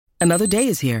Another day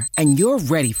is here, and you're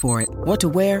ready for it. What to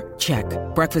wear? Check.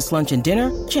 Breakfast, lunch, and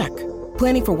dinner? Check.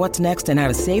 Planning for what's next and how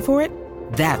to save for it?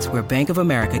 That's where Bank of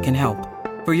America can help.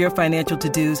 For your financial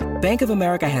to-dos, Bank of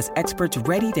America has experts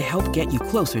ready to help get you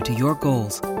closer to your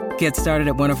goals. Get started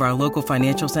at one of our local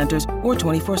financial centers or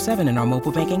 24/7 in our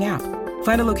mobile banking app.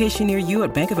 Find a location near you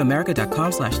at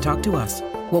bankofamerica.com/talktous.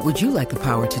 What would you like the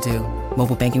power to do?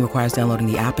 Mobile banking requires downloading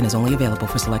the app and is only available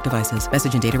for select devices.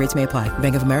 Message and data rates may apply.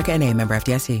 Bank of America N.A., member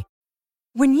FDIC.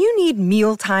 When you need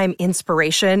mealtime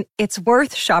inspiration, it's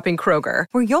worth shopping Kroger,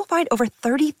 where you'll find over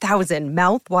 30,000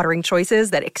 mouth-watering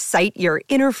choices that excite your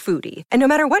inner foodie. And no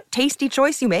matter what tasty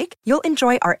choice you make, you'll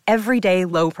enjoy our everyday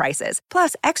low prices,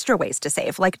 plus extra ways to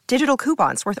save, like digital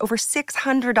coupons worth over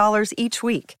 $600 each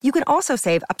week. You can also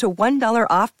save up to $1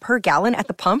 off per gallon at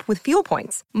the pump with fuel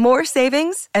points. More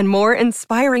savings and more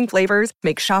inspiring flavors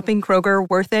make shopping Kroger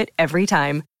worth it every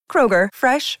time. Kroger,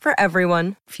 fresh for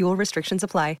everyone. Fuel restrictions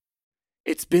apply.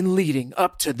 It's been leading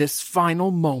up to this final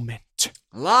moment.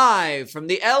 Live from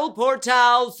the El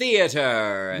Portal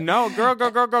Theater. No, girl.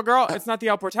 It's not the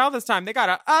El Portal this time. They got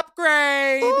to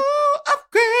upgrade. Ooh,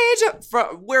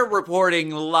 upgrade. We're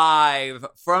reporting live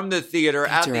from the theater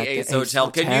at the Ace Hotel.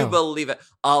 Can you believe it?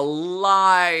 A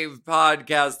live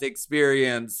podcast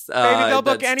experience. Maybe they'll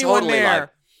book anyone totally there.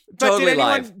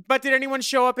 Live. But did anyone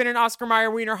show up in an Oscar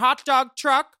Mayer Wiener hot dog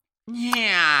truck?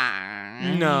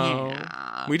 Yeah. No.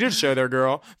 We did show there,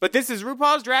 girl. But this is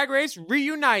RuPaul's Drag Race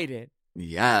Reunited.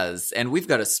 Yes, and we've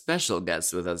got a special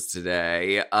guest with us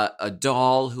today, a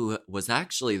doll who was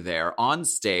actually there on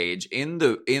stage in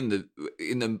the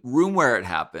room where it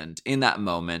happened in that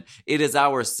moment. It is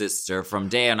our sister from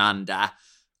Down Under,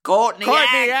 Courtney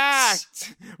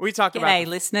Act. We talk about G'day,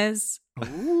 listeners.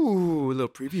 Ooh, a little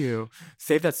preview.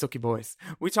 Save that silky voice.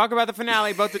 We talk about the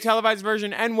finale, both the televised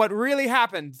version and what really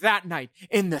happened that night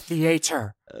in the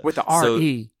theater with the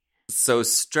R.E. So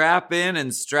strap in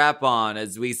and strap on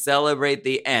as we celebrate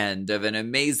the end of an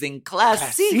amazing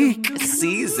classic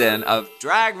season of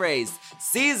Drag Race,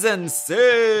 Season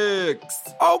 6.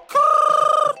 Oh,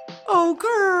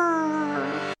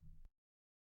 girl.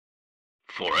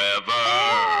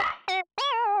 Forever.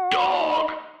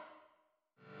 Dog.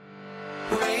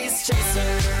 Race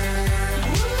Chaser.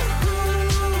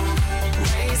 Woo-hoo.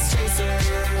 Race Chaser.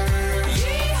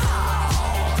 Yeehaw.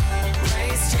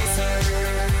 Race Chaser.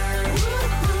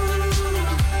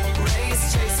 Woo-hoo. Race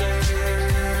Chaser.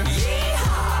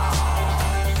 Yeehaw.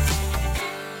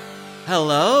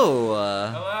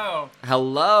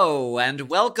 Hello, and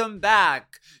welcome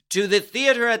back to the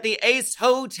theater at the Ace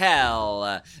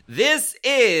Hotel. This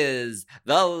is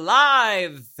the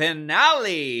live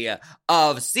finale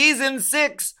of Season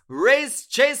 6 Race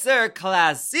Chaser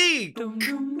Classique.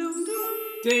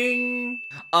 Ding.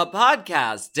 A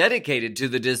podcast dedicated to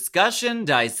the discussion,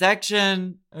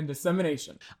 dissection, And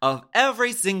dissemination of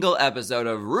every single episode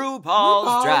of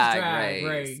RuPaul's Drag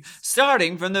Race.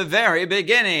 Starting from the very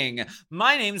beginning.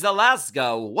 My name's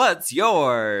Alaska. What's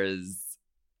yours?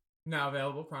 Now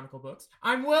available, Chronicle Books.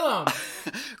 I'm Willem.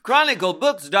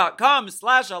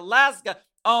 ChronicleBooks.com/Alaska.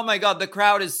 Oh my God, the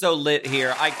crowd is so lit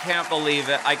here. I can't believe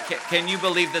it. Can you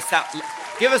believe the sound?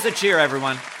 Give us a cheer,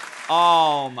 everyone.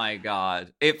 Oh my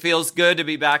God. It feels good to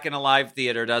be back in a live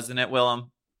theater, doesn't it, Willem?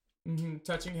 Mm-hmm.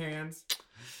 Touching hands.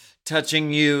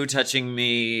 Touching you, touching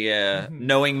me,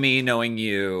 knowing me, knowing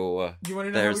you. You want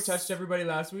to know how we touched everybody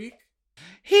last week?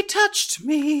 He touched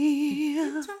me.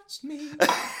 He touched me.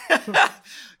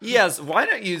 Yes, why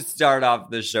don't you start off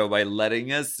the show by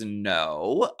letting us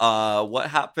know what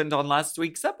happened on last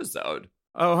week's episode?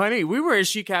 Oh, honey, we were in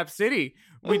She-Cap City.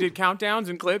 We did countdowns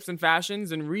and clips and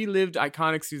fashions and relived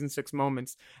iconic Season 6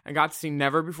 moments and got to see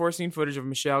never-before-seen footage of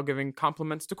Michelle giving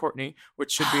compliments to Courtney,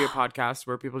 which should be a podcast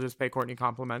where people just pay Courtney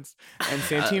compliments, and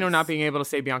Santino not being able to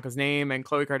say Bianca's name, and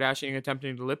Khloe Kardashian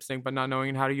attempting to lip-sync but not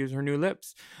knowing how to use her new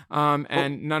lips.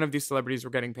 And none of these celebrities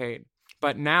were getting paid.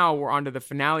 But now we're on to the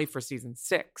finale for Season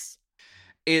 6.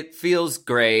 It feels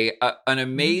great. An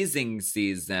amazing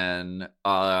season.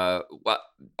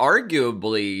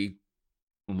 Arguably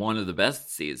one of the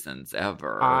best seasons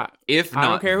ever. If not, I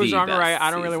don't care who's the wrong or right. best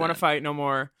I don't really season. want to fight no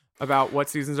more about what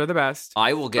seasons are the best.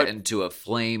 I will get into a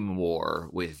flame war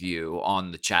with you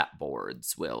on the chat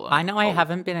boards, Will. I know I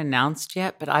haven't been announced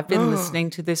yet, but I've been listening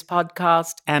to this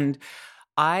podcast, and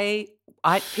I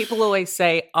people always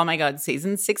say, "Oh my God,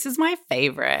 Season 6 is my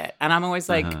favorite," and I'm always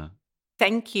like,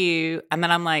 "Thank you," and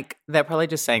then I'm like, they're probably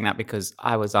just saying that because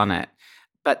I was on it.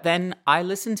 But then I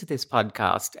listened to this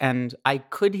podcast, and I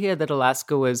could hear that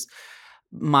Alaska was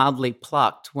mildly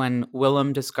plucked when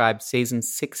Willem described Season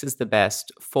 6 as the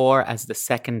best, 4 as the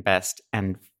second best,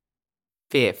 and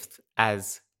 5th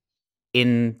as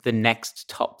in the next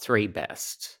top 3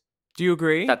 best. Do you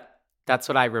agree? That's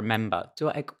what I remember.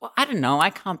 Well, I don't know.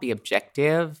 I can't be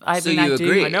objective. I So mean, you I do.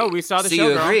 agree? I know, we saw the so show,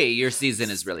 you girl. agree your season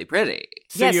is really pretty.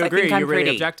 So Yes, you I agree? think I'm You're really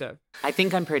pretty. objective. I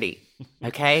think I'm pretty.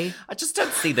 Okay. I just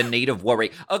don't see the need of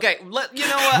worry. Okay, you know what?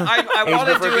 I Age want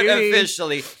to before do it beauty.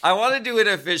 officially. I want to do it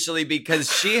officially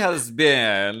because she has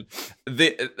been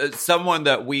someone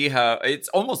that we have. It's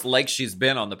almost like she's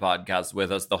been on the podcast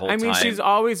with us the whole I mean, time. she's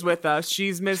always with us.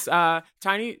 She's Miss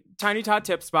Tiny Tot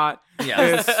Tip Spot.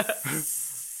 Yes.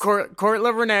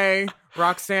 Courtla Renee,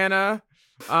 Roxana,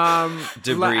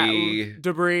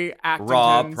 Debris,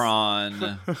 Raw Actingtons.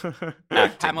 Prawn,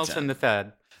 Hamilton the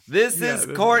Third. This is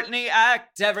Courtney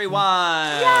Act,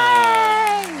 everyone.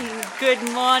 Yay! Good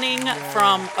morning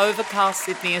from overcast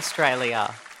Sydney,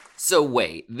 Australia. So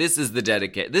wait, this is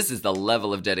the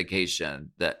level of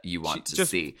dedication that you want to just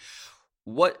see.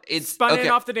 What it's Spun okay.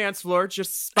 in off the dance floor,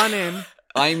 just spun in.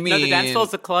 I mean, No, the dance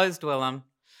floors are closed, Willem.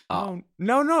 Oh,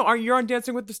 no. You're on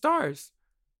Dancing with the Stars.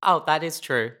 Oh, that is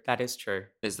true. That is true.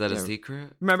 Is that a secret?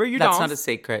 Remember, you That's don't. not a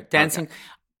secret. Dancing.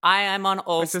 I am on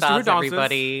All sister who Stars, dances.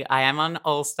 everybody. I am on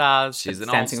All Stars. She's an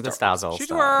Dancing with the All-Star. Stars All She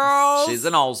Stars. twirls. She's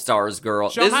an all-stars girl.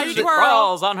 Show how you She twirl.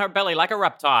 twirls on her belly like a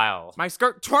reptile. My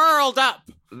skirt twirled up.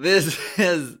 This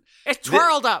is It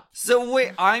twirled up. so.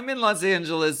 Wait, I'm in Los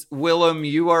Angeles. Willem,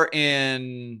 you are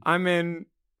in. I'm in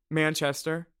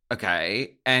Manchester.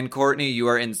 Okay, and Courtney, you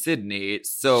are in Sydney.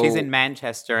 So She's in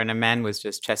Manchester, and a man was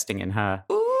just chesting in her.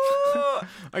 Ooh.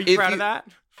 Are you If proud you- of that?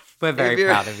 We're very you're-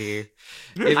 proud of you.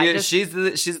 If I you- just-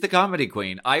 she's the comedy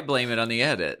queen. I blame it on the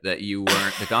edit that you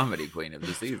weren't the comedy queen of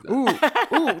the season.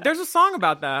 Ooh, there's a song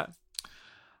about that.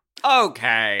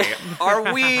 Okay,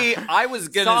 are we? I was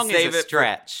gonna Song save is a it.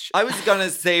 stretch. I was gonna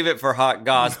save it for hot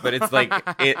goss, but it's like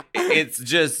it's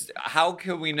just how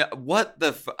can we know what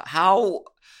the how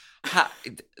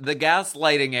the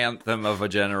gaslighting anthem of a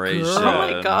generation. Oh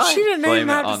my God. She didn't Blame even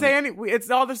it have to on say the- any. It's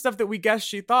all the stuff that we guessed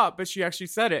she thought, but she actually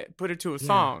said it, put it to a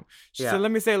song. She Yeah. said, "Let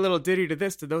me say a little ditty to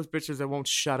this to those bitches that won't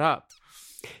shut up."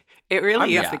 It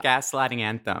really is yeah. the gaslighting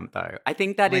anthem, though. I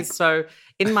think that is so.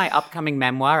 In my upcoming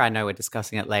memoir, I know we're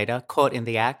discussing it later, Caught in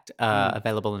the Act,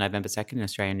 available on November 2nd in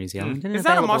Australia and New Zealand, and Is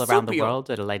that a available around the marsupial? world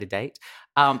at a later date.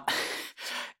 I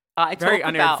Very talk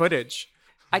unaired about footage.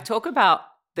 I talk about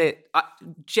that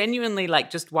genuinely, like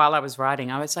just while I was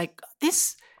writing, I was like,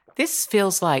 this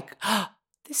feels like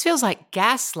this feels like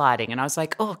gaslighting. And I was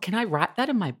like, oh, can I write that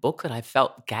in my book that I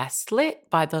felt gaslit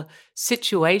by the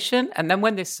situation? And then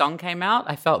when this song came out,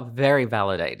 I felt very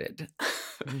validated.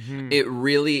 It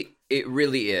really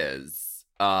is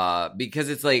because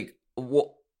it's like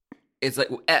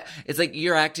it's like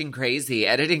you're acting crazy.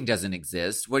 Editing doesn't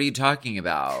exist. What are you talking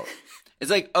about? It's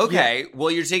like, okay,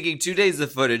 well, you're taking 2 days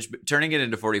of footage, turning it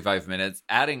into 45 minutes,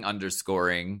 adding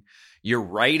underscoring. You're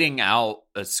writing out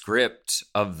a script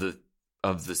of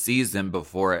the season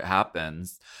before it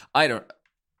happens. I don't.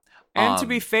 And to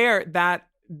be fair, that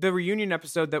the reunion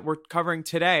episode that we're covering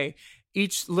today,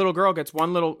 each little girl gets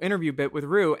one little interview bit with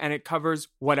Rue, and it covers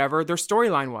whatever their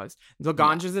storyline was.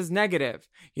 Laganja's is negative.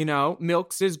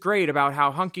 Milk's is great about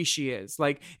how hunky she is.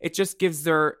 Like, it just gives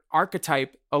their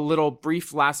archetype a little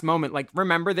brief last moment. Like,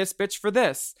 remember this bitch for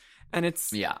this. And it's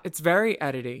very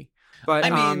edity. But I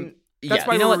mean, that's yeah.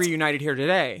 why You know we're what's- reunited here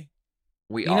today.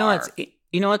 we You know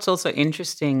are. what's also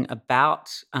interesting about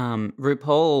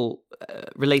RuPaul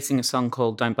releasing a song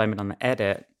called "Don't Blame It on the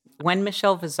Edit." When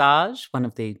Michelle Visage, one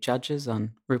of the judges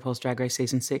on RuPaul's Drag Race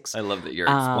season 6, I love that you're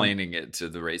explaining it to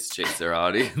the Race Chaser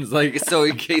audience. Like, so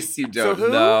in case you don't who?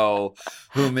 know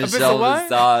who Michelle what?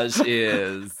 Visage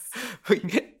is.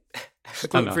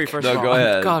 Gluten-free, first No, of all. go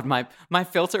ahead. God, my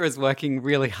filter is working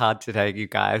really hard today, you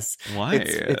guys. Why?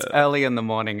 It's early in the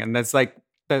morning, and there's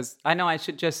I know I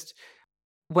should just.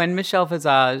 When Michelle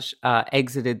Visage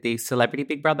exited the Celebrity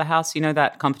Big Brother house, you know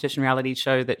that competition reality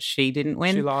show that she didn't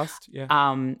win? She lost.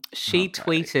 Yeah. She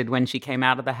tweeted when she came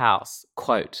out of the house,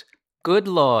 quote, "Good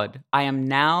Lord, I am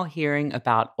now hearing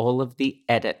about all of the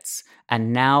edits,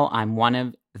 and now I'm one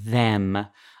of them.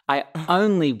 I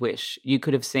only wish you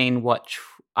could have seen what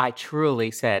I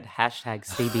truly said,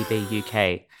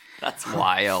 #CBBUK. That's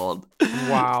wild.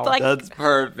 Wow. Like, That's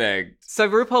perfect. so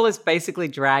RuPaul is basically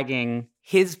dragging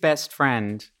his best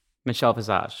friend, Michelle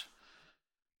Visage.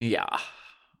 Yeah.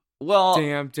 Well,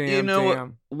 Damn, you know,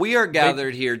 damn. we are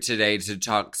gathered here today to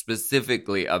talk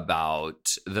specifically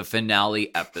about the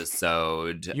finale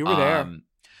episode. You were there. Both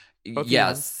of you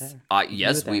Yes, were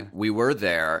yes, there. we were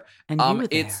there. And you were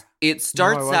there. It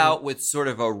starts wasn't. out with sort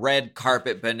of a red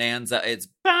carpet bonanza. It's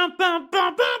bum, bum,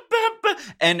 bum, bum, bum, bum.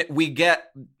 And we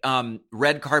get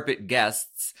red carpet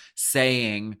guests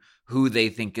saying who they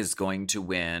think is going to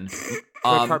win.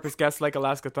 Red carpet guest like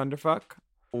Alaska Thunderfuck.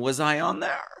 Was I on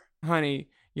there? Honey,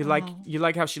 you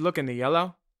like how she look in the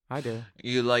yellow? I do.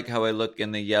 You like how I look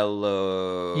in the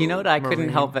yellow? You know what I couldn't Marine.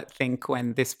 help but think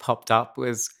when this popped up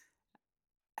was,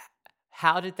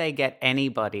 how did they get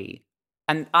anybody?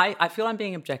 And I feel I'm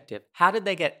being objective. How did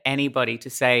they get anybody to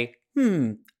say,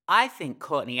 I think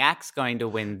Courtney Act's going to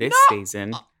win this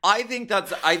season? I think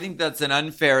that's an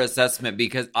unfair assessment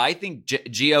because I think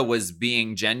Gia was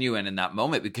being genuine in that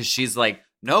moment because she's like,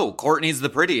 no, Courtney's the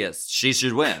prettiest. She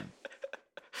should win.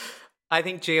 I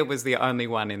think Gia was the only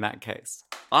one in that case.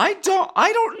 I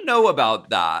don't know about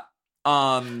that.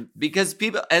 Because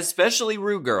people, especially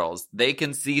Rue girls, they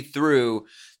can see through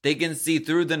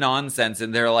the nonsense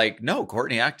and they're like, no,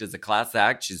 Courtney Act is a class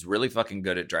act. She's really fucking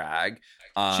good at drag.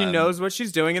 She knows what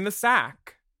she's doing in the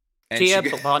sack. Gia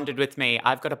bonded with me.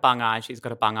 I've got a bung eye. She's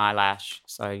got a bung eyelash.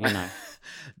 So, you know.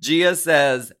 Gia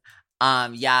says,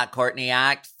 yeah, Courtney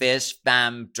Act, fish,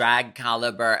 femme, drag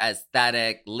caliber,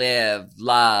 aesthetic, live,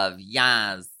 love,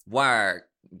 yes, work,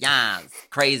 yes,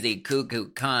 crazy,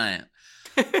 cuckoo, cunt.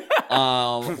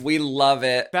 We love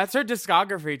it. That's her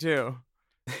discography too.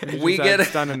 We get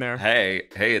it done in there. Hey,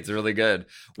 it's really good.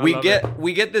 I We love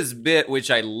get this bit which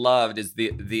I loved is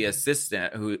the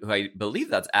assistant who I believe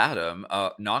that's Adam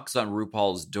knocks on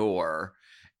RuPaul's door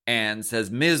and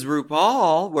says, "Ms.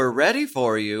 RuPaul, we're ready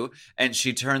for you." And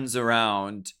she turns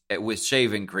around with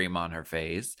shaving cream on her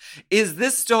face. Is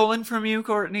this stolen from you,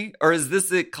 Courtney, or is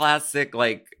this a classic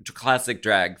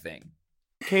drag thing?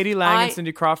 Katie Lang and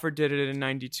Cindy Crawford did it in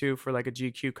 '92 for like a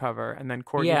GQ cover, and then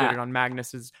Courtney did it on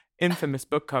Magnus's infamous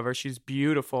book cover. She's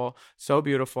beautiful, so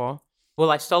beautiful.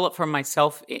 Well, I stole it from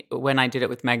myself when I did it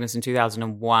with Magnus in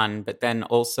 2001, but then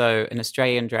also an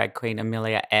Australian drag queen,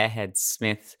 Amelia Airhead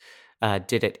Smith,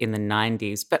 did it in the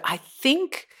 90s. But I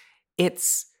think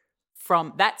it's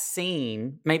from that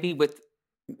scene, maybe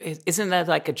isn't there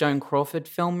like a Joan Crawford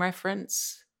film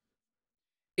reference?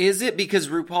 Is it because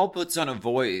RuPaul puts on a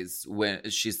voice when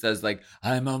she says like,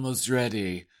 "I'm almost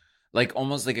ready," like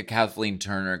almost like a Kathleen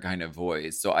Turner kind of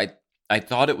voice? So I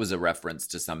thought it was a reference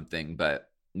to something, but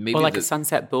maybe or like a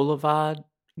Sunset Boulevard.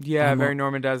 Yeah, very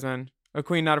Norma Desmond. A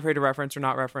queen not afraid to reference or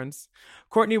not reference.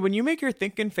 Courtney, when you make your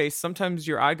thinking face, sometimes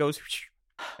your eye goes.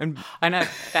 And I know.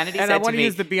 Vanity and said I want to to me,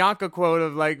 use the Bianca quote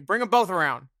of like, bring them both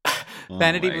around.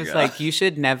 Vanity my was God. like, you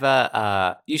should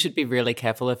never, you should be really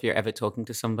careful if you're ever talking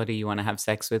to somebody you want to have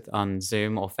sex with on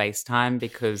Zoom or FaceTime,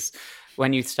 because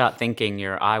when you start thinking,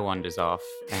 your eye wanders off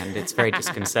and it's very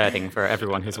disconcerting for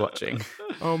everyone who's watching.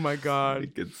 Oh my I God.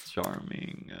 think it's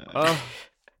charming. Oh.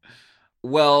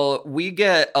 Well, we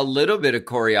get a little bit of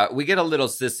choreo. We get a little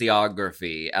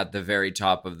sissiography at the very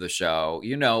top of the show.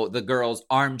 You know, the girls'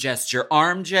 arm gesture,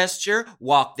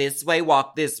 walk this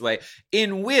way,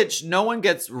 in which no one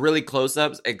gets really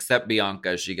close-ups except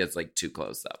Bianca. She gets like 2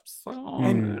 close-ups.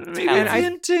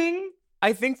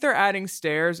 I think they're adding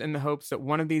stairs in the hopes that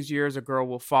one of these years a girl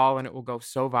will fall and it will go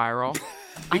so viral.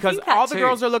 Because think that all the too.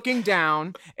 girls are looking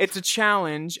down. It's a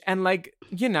challenge. And like,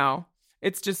 you know,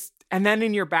 it's just... And then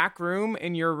in your back room,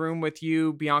 in your room with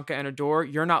you, Bianca, and Adore,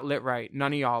 you're not lit right.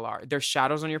 None of y'all are. There's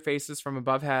shadows on your faces from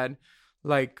above head.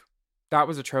 Like, that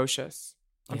was atrocious.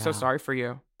 I'm so Yeah. sorry for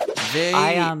you.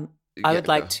 I would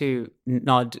like to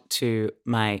nod to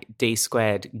my D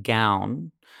squared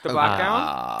gown. The black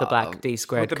gown The black D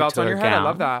squared with the belts on your head. I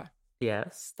love that.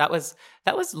 Yes, that was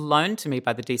loaned to me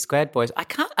by the D squared boys.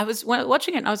 I was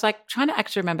watching it and I was like trying to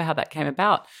actually remember how that came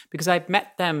about because I'd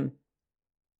met them.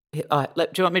 Do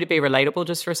you want me to be relatable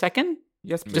just for a second?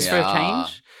 Yes, please. Just for a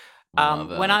change? Love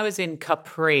When it. I was in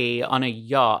Capri on a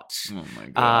yacht Oh my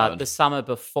God. the summer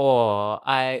before,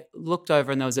 I looked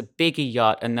over and there was a bigger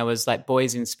yacht and there was like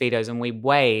boys in Speedos and we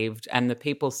waved and the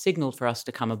people signaled for us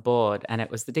to come aboard and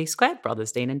it was the D Squared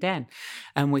brothers, Dean and Dan.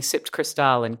 And we sipped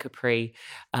Cristal in Capri.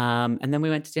 And then we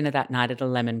went to dinner that night at a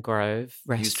Lemon Grove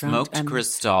You restaurant. smoked and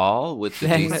Cristal with the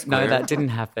then- D No, square? that didn't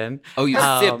happen. Oh, you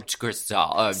sipped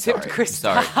Cristal. Oh, I'm Sipped sorry.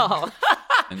 Cristal.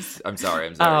 I'm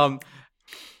sorry.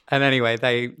 And anyway,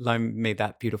 they loaned me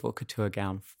that beautiful couture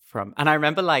gown from, and I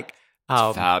remember like,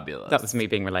 Fabulous. that was me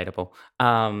being relatable.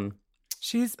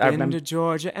 She's I been remember- to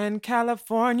Georgia and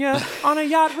California on a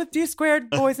yacht with D squared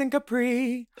boys in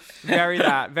Capri. Very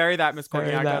that, Miss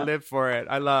Courtney. Very I that. live for it.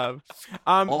 I love.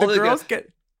 All The the girls go-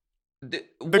 get the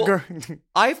Well, girl.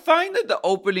 I find that the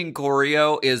opening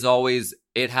choreo is always,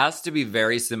 it has to be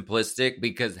very simplistic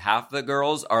because half the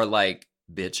girls are like,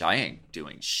 bitch, I ain't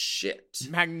doing shit.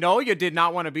 Magnolia did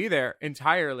not want to be there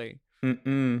entirely.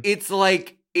 Mm-mm. It's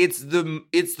like it's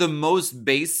the most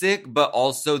basic, but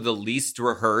also the least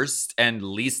rehearsed and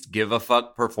least give a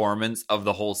fuck performance of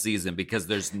the whole season because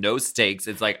there's no stakes.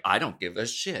 It's like, I don't give a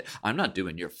shit. I'm not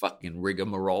doing your fucking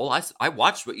rigmarole. I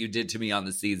watched what you did to me on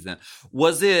the season.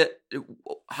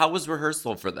 How was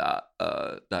rehearsal for that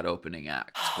opening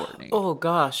act, Courtney? Oh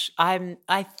gosh,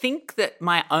 I think that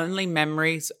my only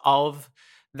memories of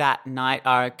that night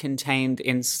are contained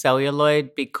in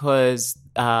celluloid because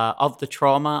of the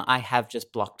trauma. I have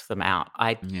just blocked them out.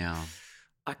 I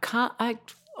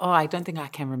don't think I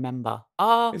can remember.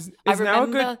 Oh, Is I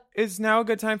remember. now a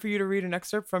good time for you to read an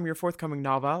excerpt from your forthcoming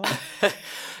novel?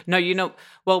 No,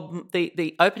 well,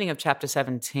 the opening of chapter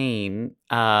 17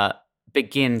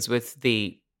 begins with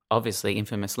the obviously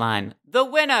infamous line, "The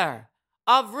winner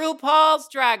of RuPaul's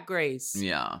Drag Race.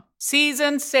 Yeah.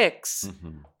 Season 6. Mm-hmm.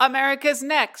 America's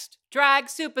Next Drag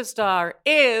Superstar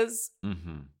is..."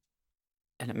 Mm-hmm.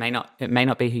 And it may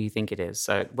not be who you think it is.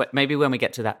 So maybe when we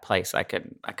get to that place, I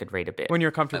could read a bit. When you're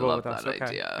comfortable I love with us, that okay?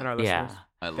 idea. And our Yeah. listeners.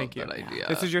 I love Thank you. that idea.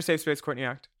 This is your safe space, Courtney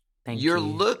Act. Thank your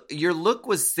you. Your look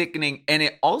was sickening, and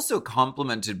it also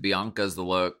complemented Bianca's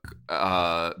look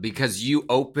because you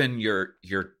open your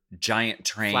giant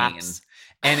train, Flaps.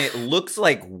 and it looks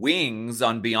like wings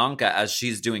on Bianca as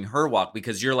she's doing her walk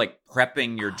because you're like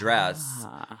prepping your dress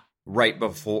Ah. right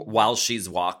before while she's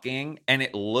walking, and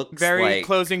it looks Very like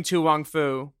closing to Wong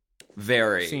Fu.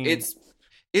 very. scene.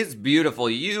 It's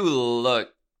beautiful. You look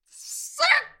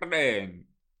sickening.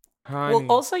 Honey. Well,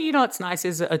 also, you know what's nice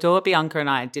is Adore, Bianca, and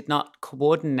I did not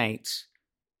coordinate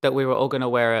that we were all going to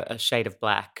wear a shade of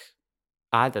black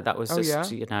either. That was Oh,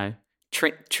 just, yeah? you know,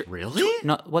 Really?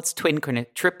 not what's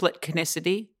triplet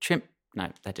canicity? No,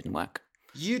 that didn't work.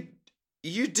 You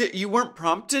weren't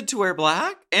prompted to wear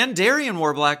black, and Darian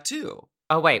wore black too.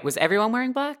 Oh wait, was everyone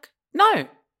wearing black? No,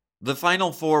 The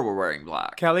final four were wearing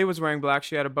black. Kelly was wearing black.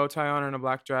 She had a bow tie on and a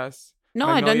black dress. no,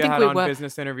 I don't Magnolia think had we on were.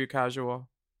 business interview casual.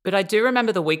 But I do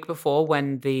remember the week before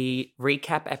when the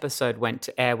recap episode went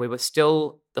to air, we were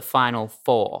still the final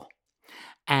four.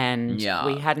 And Yeah.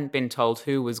 we hadn't been told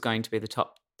who was going to be the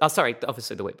top. Oh, sorry,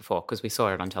 obviously the week before because we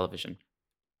saw it on television.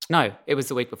 No, it was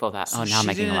the week before that. So Now I'm she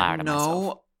making a didn't liar out of myself.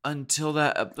 know until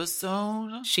that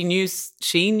episode. She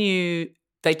knew.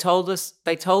 They told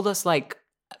us like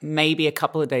maybe a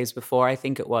couple of days before, I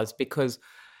think it was, because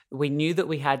we knew that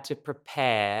we had to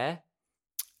prepare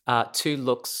 2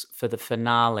 looks for the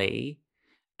finale.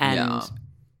 And Yeah.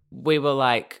 we were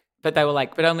like, but they were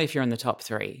like, but only if you're in the top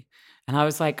 3. And I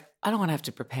was like, I don't want to have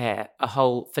to prepare a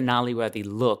whole finale-worthy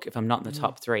look if I'm not in the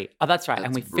top 3. Oh, that's right.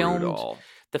 And we That's filmed brutal.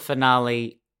 the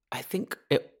finale. I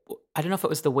don't know if it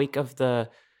was the week of the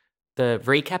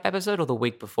recap episode or the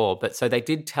week before, but so they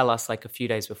did tell us like a few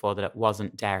days before that it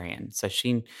wasn't Darian. So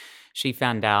she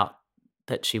found out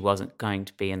that she wasn't going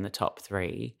to be in the top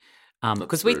 3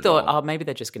 because we thought, brutal. oh, maybe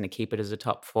they're just going to keep it as a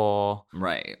top 4.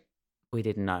 Right. We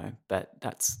didn't know, but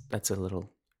that's a little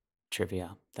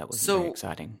trivia. That was So- very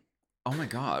exciting. Oh my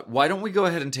God. Why don't we go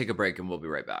ahead and take a break and we'll be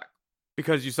right back?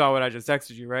 Because you saw what I just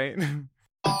texted you, right?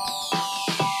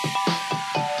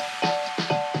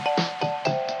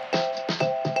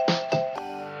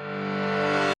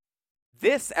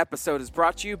 This episode is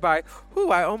brought to you by,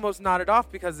 I almost nodded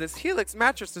off because this Helix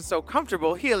mattress is so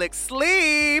comfortable. Helix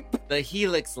Sleep! The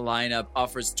Helix lineup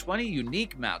offers 20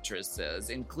 unique mattresses,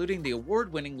 including the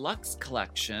award-winning Luxe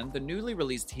Collection, the newly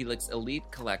released Helix Elite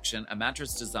Collection, a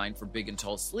mattress designed for big and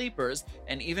tall sleepers,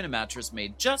 and even a mattress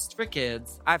made just for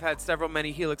kids. I've had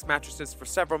many Helix mattresses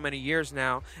for many years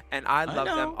now, and I love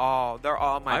know. them all. They're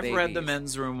all my I've babies. read the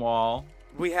men's room wall.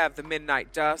 We have the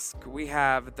Midnight Dusk. We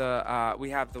have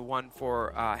the one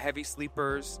for heavy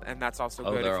sleepers, and that's also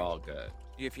Oh, good. they're all good.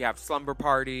 If you have slumber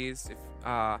parties,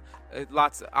 I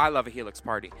love a Helix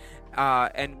party,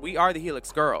 and we are the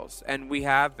Helix girls, and we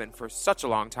have been for such a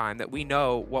long time that we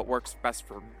know what works best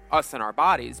for us and our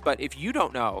bodies. But if you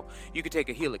don't know, you could take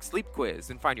a Helix sleep quiz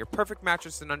and find your perfect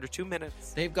mattress in under 2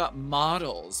 minutes. They've got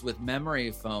models with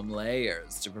memory foam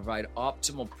layers to provide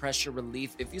optimal pressure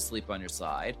relief if you sleep on your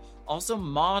side. Also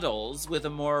models with a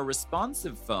more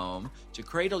responsive foam to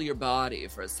cradle your body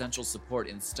for essential support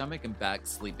in stomach and back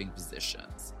sleeping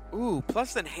positions. Ooh,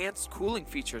 plus enhanced cooling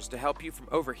features to help you from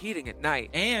overheating at night.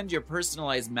 And your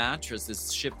personalized mattress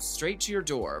is shipped straight to your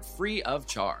door, free of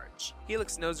charge.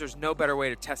 Helix knows there's no better way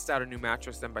to test out a new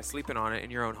mattress than by sleeping on it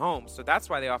in your own home, so that's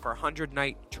why they offer a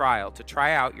 100-night trial to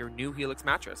try out your new Helix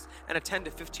mattress and a 10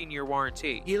 to 15-year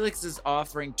warranty. Helix is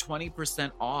offering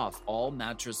 20% off all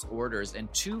mattress orders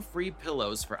and 2 free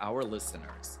pillows for our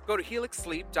listeners. Go to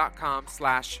helixsleep.com/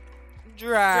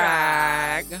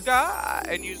 drag,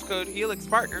 and use code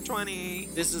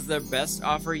HelixPartner20. This is their best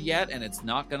offer yet, and it's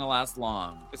not going to last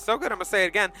long. It's so good, I'm going to say it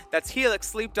again. That's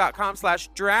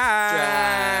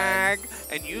helixsleep.com/drag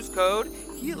and use code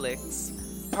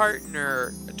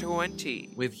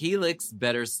HelixPartner20. With Helix,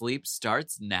 better sleep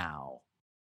starts now.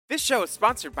 This show is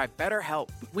sponsored by BetterHelp.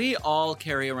 We all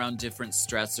carry around different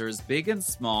stressors, big and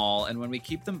small, and when we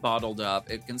keep them bottled up,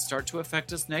 it can start to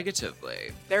affect us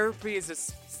negatively. Therapy is a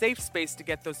safe space to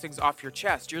get those things off your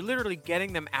chest. You're literally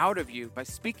getting them out of you by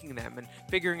speaking them and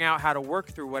figuring out how to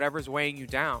work through whatever's weighing you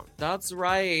down. That's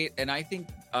right. And I think,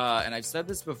 and I've said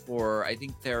this before, I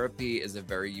think therapy is a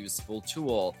very useful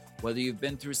tool, whether you've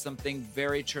been through something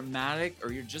very traumatic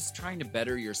or you're just trying to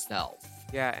better yourself.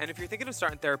 Yeah, and if you're thinking of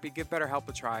starting therapy, give BetterHelp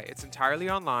a try. It's entirely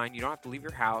online. You don't have to leave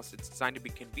your house. It's designed to be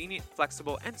convenient,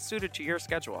 flexible, and suited to your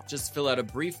schedule. Just fill out a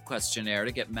brief questionnaire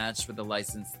to get matched with a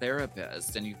licensed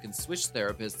therapist, and you can switch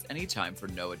therapists anytime for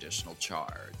no additional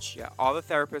charge. Yeah, all the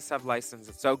therapists have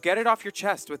licenses, so get it off your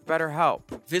chest with BetterHelp.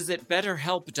 Visit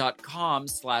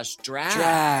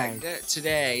betterhelp.com/drag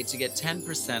today to get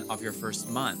 10% off your first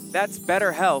month. That's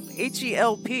BetterHelp,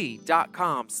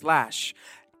 HELP.com/drag.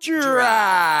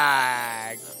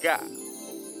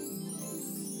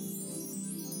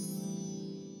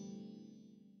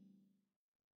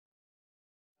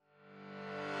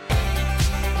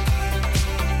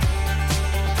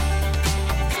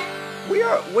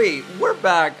 We're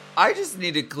back. I just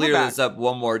need to clear We're back. this up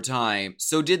one more time.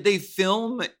 So did they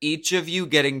film each of you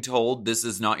getting told this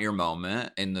is not your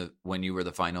moment when you were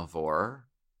the final four?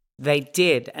 They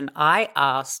did. And I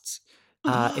asked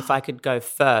if I could go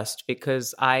first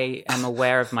because I am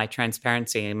aware of my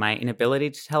transparency and my inability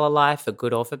to tell a lie for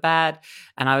good or for bad.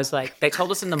 And I was like, they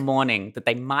told us in the morning that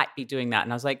they might be doing that.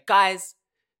 And I was like, guys,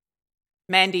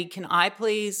 Mandy, can I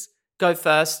please go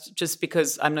first just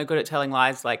because I'm no good at telling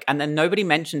lies? And then nobody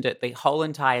mentioned it the whole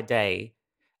entire day.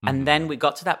 And then we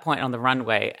got to that point on the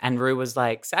runway and Rue was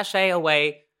like, sashay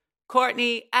away,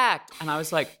 Courtney, act. And I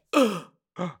was like,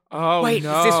 Oh, wait,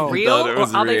 no. is this real? thought it Or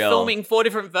was are they real. filming 4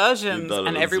 different versions? thought it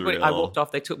And was everybody, I real. walked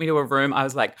off. They took me to a room. I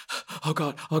was like, oh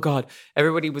God.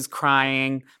 Everybody was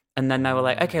crying. And then they were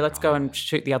like, okay, let's go and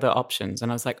shoot the other options.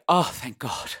 And I was like, oh, thank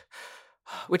God.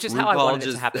 Which is how I RuPaul wanted it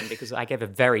just- to happen because I gave a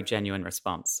very genuine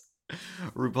response.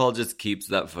 RuPaul just keeps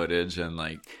that footage and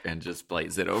just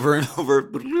plays it over and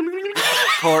over.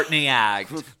 Courtney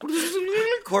act.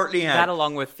 Courtney act. That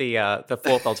along with the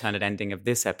fourth alternate ending of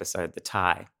this episode, the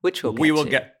tie, which we'll get we will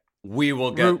to. we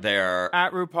will get there.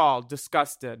 At RuPaul,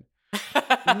 disgusted.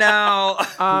 No,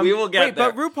 we will get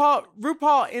there. But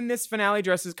RuPaul in this finale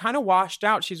dress is kind of washed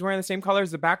out. She's wearing the same color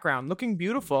as the background, looking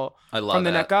beautiful I love from the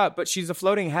it. neck up, but she's a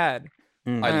floating head.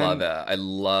 I love it. I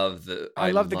love the. I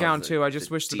love the gown it. too. I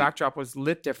just wish the deep- backdrop was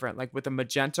lit different, like with the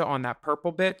magenta on that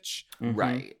purple bitch,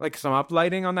 Right. like some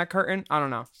uplighting on that curtain. I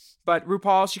don't know. But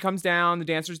RuPaul, she comes down, the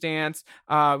dancers dance.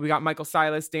 We got Michael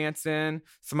Silas dancing,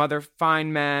 some other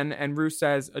fine men, and Ru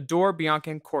says, "Adore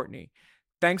Bianca and Courtney.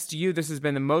 Thanks to you, this has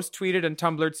been the most tweeted and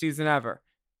Tumblred season ever."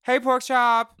 Hey, pork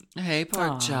chop. Hey,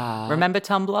 pork Aw. chop. Remember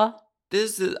Tumblr?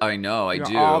 This is. I know. I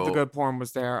do. All the good porn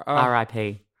was there. Oh.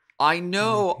 R.I.P. I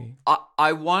know. R.I.P.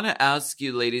 I want to ask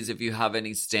you, ladies, if you have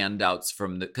any standouts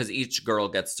from because each girl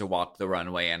gets to walk the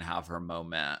runway and have her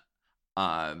moment.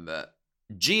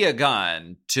 Gia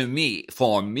Gunn,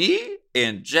 for me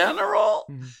in general,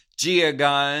 Gia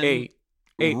Gunn Eight,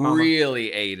 mama.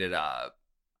 really ate it up.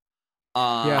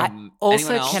 Yeah. Also,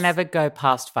 anyone else? can never go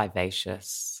past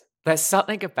Vivacious. There's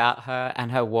something about her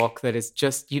and her walk that is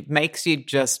just makes you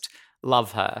just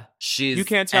love her. She's You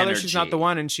can't tell her she's not the energy.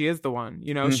 one, and she is the one.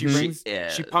 You know, she Mhm. brings,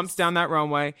 She she is. pumps down that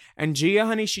runway. And Gia,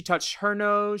 honey, she touched her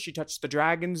nose. She touched the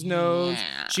dragon's nose.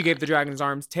 Yeah. She gave the dragon's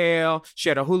arms tail. She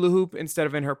had a hula hoop instead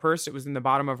of in her purse. It was in the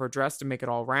bottom of her dress to make it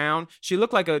all round. She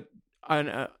looked like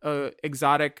an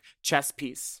exotic chess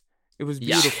piece. It was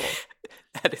Yeah. beautiful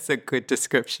That is a good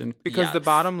description. because the Yes.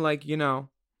 bottom,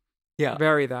 Yeah.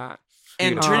 very that.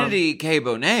 And Beautiful. Trinity K.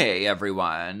 Bonet,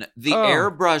 everyone, the Oh.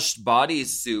 airbrushed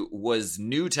bodysuit was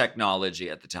new technology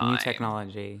at the time. New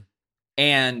technology.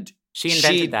 And She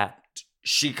invented that.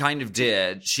 She kind of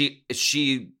did.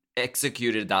 She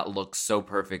executed that look so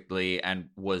perfectly and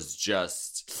was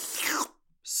just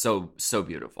so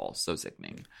beautiful, so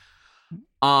sickening.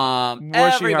 Was she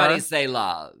Everybody her? say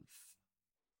love.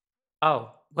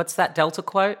 Oh, what's that Delta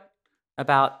quote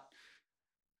about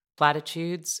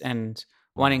platitudes and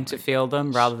wanting to feel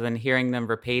them rather than hearing them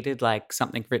repeated like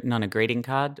something written on a greeting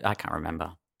card? I can't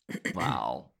remember.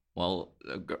 Wow. Well,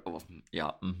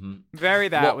 yeah. Mm-hmm. Very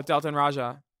that Well- with Delta and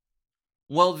Raja.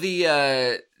 Well,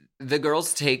 the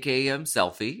girls take a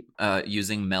selfie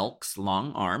using Milk's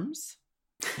long arms.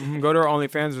 Go to her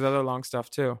OnlyFans with other long stuff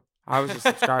too. I was a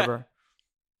subscriber.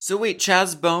 So wait,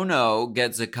 Chaz Bono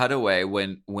gets a cutaway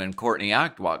when Courtney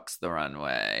Act walks the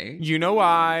runway. You know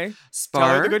why? Tell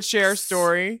her the good Cher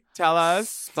story. Tell us.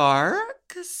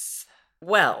 Sparks?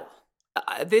 Well,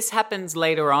 this happens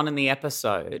later on in the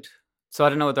episode, so I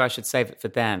don't know whether I should save it for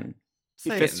then.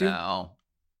 Say fits it you? now.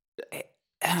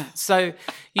 So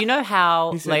you know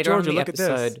how He said, later on "Georgia, in the look at this."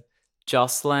 episode,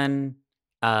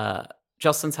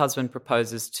 Jocelyn's husband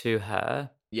proposes to her.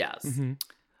 Yes. Mhm.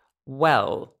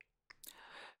 Well,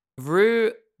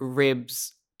 Rue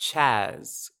ribs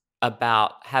Chaz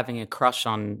about having a crush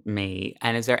on me,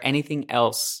 and is there anything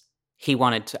else he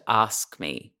wanted to ask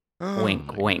me? Wink,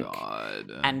 Oh my wink.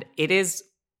 God. And it is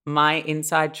my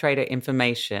inside trader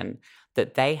information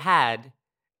that they had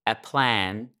a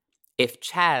plan if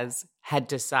Chaz had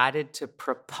decided to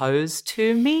propose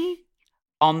to me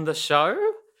on the show.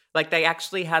 Like they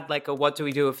actually had like a what do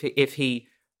we do if he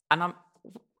and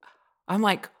I'm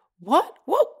like, what?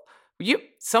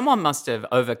 Someone must have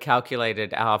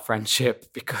overcalculated our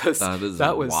friendship because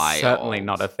That was wild. certainly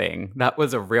not a thing. That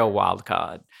was a real wild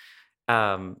card.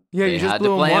 Yeah, they you just had blew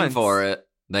to him plan once. for it.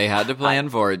 They had to plan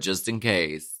for it just in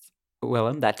case.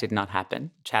 Willem, that did not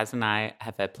happen. Chaz and I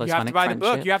have a platonic You have to buy the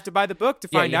friendship. book. You have to buy the book to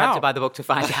Yeah, find you out. have to buy the book to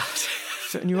find out.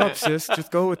 Setting you up, sis. Just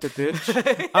go with it,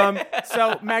 bitch.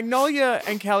 So Magnolia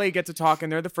and Kelly get to talk,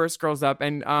 and they're the first girls up.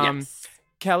 And Yes.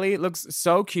 Kelly looks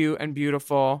so cute and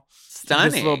beautiful.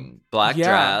 Stunning. This little- Black yeah.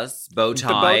 dress, bow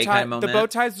tie kind of moment. The bow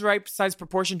tie's the right size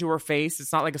proportion to her face.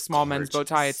 It's not like a small men's bow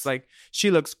tie. Gorgeous. It's like she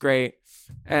looks great.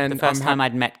 And The first time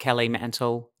I'd met Kelly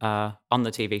Mantle on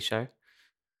the TV show.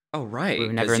 Oh, right. We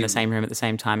were never in the same room at the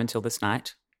same time until this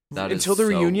night. That is until the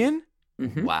so reunion.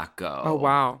 Mhm. Wacko. Oh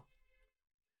wow!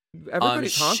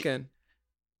 Everybody's she- honking.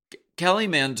 Kelly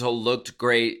Mantle looked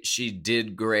great. She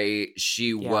did great.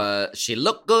 She Yeah. she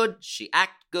looked good. She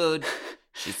acted good.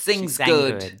 She sings sang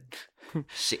good.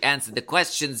 She answered the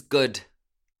questions good.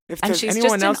 If And there's she's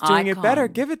anyone just an else doing it better,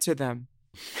 icon. give it to them.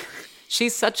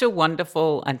 She's such a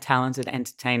wonderful and talented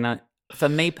entertainer. For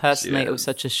me personally, She it was is.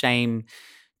 such a shame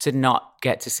to not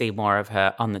get to see more of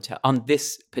her on on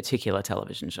this particular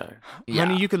television show. Yeah.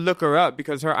 Honey, you could look her up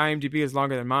because her IMDb is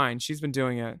longer than mine. She's been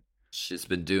doing it. She's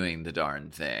been doing the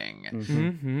darn thing.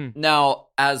 Mm-hmm. Now,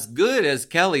 as good as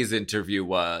Kelly's interview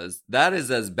was, that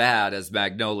is as bad as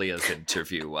Magnolia's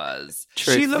interview was.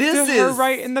 She looked This at her is-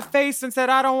 right in the face and said,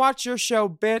 "I don't watch your show,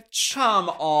 bitch. Come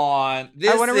on.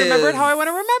 I want to remember it how I want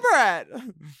to remember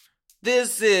it."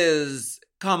 This is,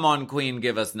 come on, Queen,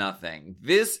 give us nothing.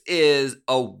 This is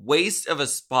a waste of a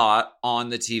spot on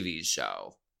the TV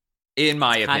show, in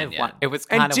my opinion. It was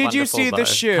And kind of did you wonderful, see the though.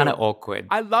 shoe? Kind of awkward.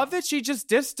 I love that she just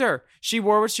dissed her. She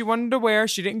wore what she wanted to wear.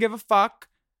 She didn't give a fuck.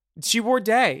 She wore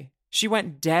day. She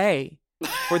went day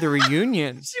for the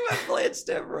reunion. She went Blanche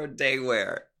Devereaux day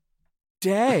wear.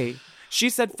 Day. She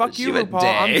said, "Fuck She you, went RuPaul.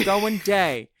 day. I'm going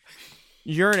day.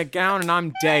 You're in a gown and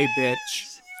I'm day, bitch."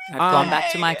 I've gone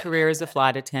back to my career as a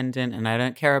flight attendant, and I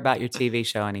don't care about your TV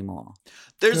show anymore.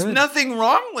 There's Good. nothing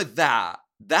wrong with that.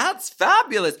 That's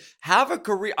fabulous. Have a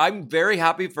career. I'm very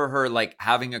happy for her, like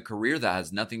having a career that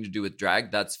has nothing to do with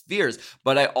drag. That's fierce.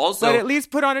 But I also, But at least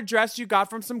put on a dress you got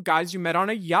from some guys you met on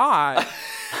a yacht.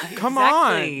 Come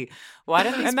Exactly. Why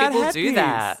don't these And that people headpiece. do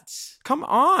that? Come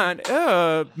on,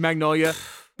 Magnolia.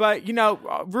 But, you know,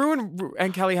 Rue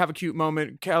and Kelly have a cute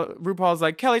moment. RuPaul's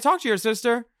like, "Kelly, talk to your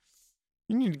sister.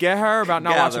 You need to get her about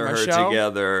not gather watching my her show."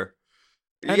 together.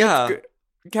 And yeah. it's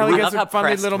good. Kelly I gets love a how funny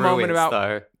pressed little Rue moment is, about,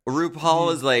 though.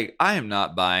 RuPaul is like, I am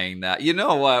not buying that. You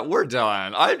know what? We're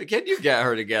done. Can you get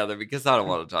her together? Because I don't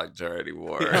want to talk to her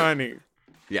anymore. honey.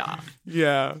 Yeah.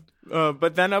 Yeah.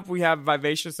 But then up we have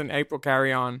Vivacious and April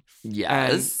Carry On.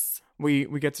 Yes. We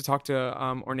get to talk to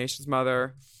Ornacia's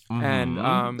mother. And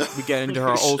Mhm. we get into her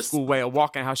old Ornacia's school way of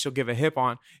walking, how she'll give a hip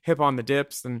on the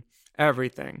dips and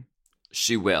everything.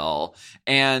 She will.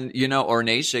 And, you know,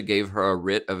 Ornacia gave her a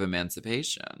writ of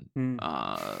emancipation.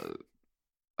 Mm.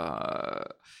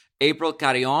 April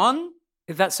Carrion?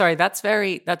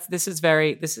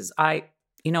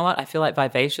 You know what? I feel like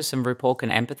Vivacious and RuPaul can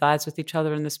empathize with each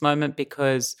other in this moment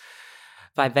because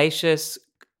Vivacious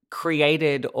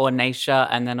created Ornacia,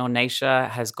 and then Ornacia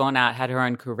has gone out, had her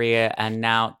own career, and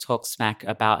now talks smack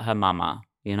about her mama,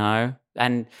 you know?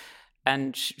 And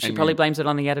she And probably blames it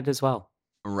on the edit as well.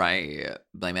 Right.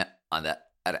 Blame it on that.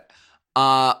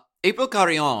 April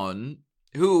Carrion,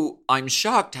 who I'm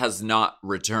shocked has not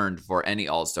returned for any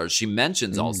All-Stars. She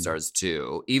mentions All-Stars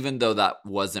too, even though that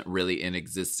wasn't really in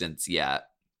existence yet.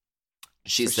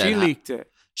 She So said she leaked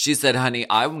it. She said, honey,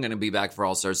 I'm going to be back for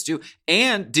All Stars 2.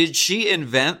 And did she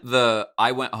invent the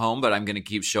I went home, but I'm going to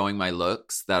keep showing my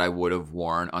looks that I would have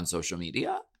worn on social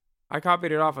media? I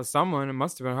copied it off of someone. It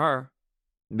must have been her.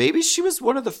 Maybe she was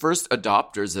one of the first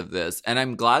adopters of this. And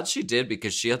I'm glad she did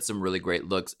because she had some really great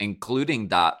looks, including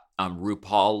that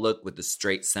RuPaul look with the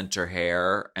straight center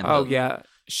hair. And yeah.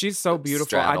 She's so beautiful.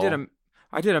 straddle.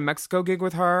 I did a Mexico gig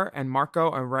with her and Marco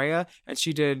and Rhea, and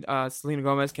she did Selena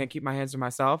Gomez, Can't Keep My Hands to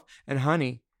Myself. And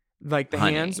honey, like the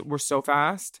Honey. hands were so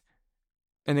fast,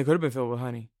 and they could have been filled with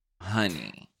honey.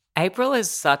 Honey. April is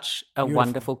such a Beautiful.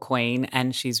 wonderful queen,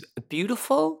 and she's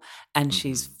beautiful, and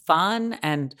she's fun,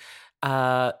 and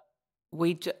I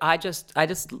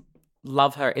just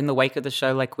love her. In the wake of the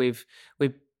show, like we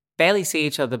barely see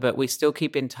each other, but we still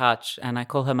keep in touch. And I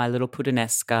call her my little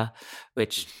puttanesca,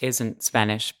 which isn't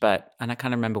Spanish, and I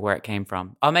can't remember where it came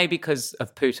from. Oh, maybe because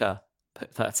of puta.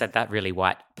 I said that really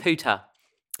white. Puta.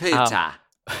 Puta.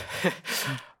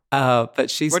 But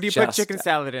she's What do you just put chicken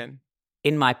salad in?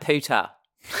 in my puta.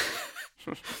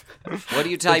 What do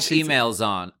you type emails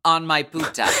on? On my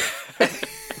puta.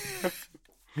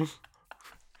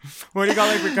 What do you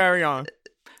call April Carry-On?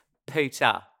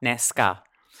 Puta Nesca.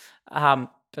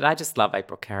 But I just love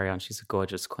April Carry-On. She's a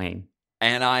gorgeous queen.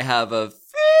 And I have a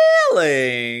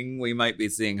feeling we might be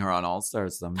seeing her on All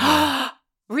Stars someday.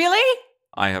 Really?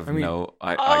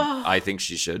 I think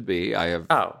she should be. I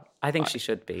think she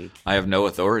should be. I have no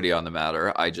authority on the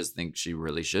matter. I just think she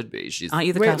really should be. She's Aren't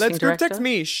you the Wait, casting let's group director? text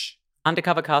Mish.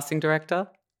 Undercover casting director?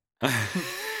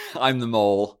 I'm the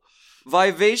mole.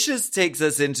 Vivacious takes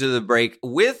us into the break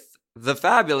with the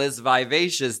fabulous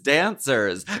Vivacious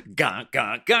dancers. Gun,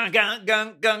 gun, gun, gun,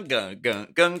 gun, gun, gun, gun,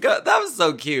 gun, gun. That was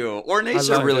so cute. Ornacia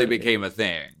loved really it. became a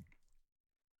thing.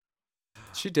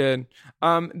 She did.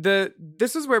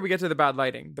 This is where we get to the bad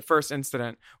lighting. The first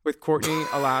incident with Courtney,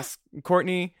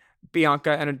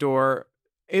 Bianca, and Adore.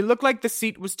 It looked like the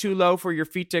seat was too low for your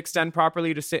feet to extend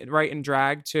properly to sit right and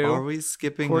drag too. Are we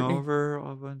skipping Courtney. over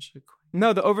a bunch of...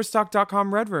 No, the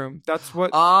Overstock.com red room. That's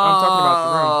what I'm talking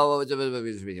about. The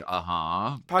room.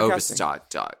 Uh-huh. Podcasting.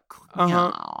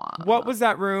 Overstock. What was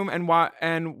that room, and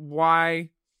why?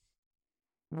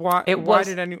 Why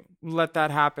did anyone let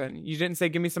that happen? You didn't say,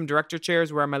 give me some director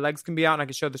chairs where my legs can be out and I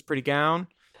can show this pretty gown,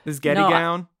 this Getty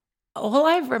gown. All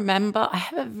I remember, I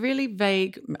have a really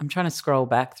vague, I'm trying to scroll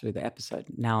back through the episode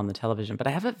now on the television, but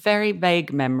I have a very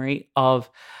vague memory of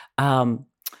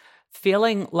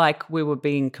feeling like we were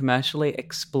being commercially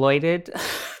exploited.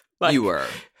 You were.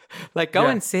 Like, go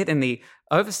and sit in the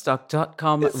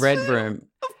Overstock.com red room.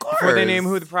 Of course. Before they name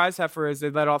who the prize heifer is, they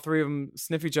let all three of them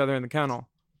sniff each other in the kennel.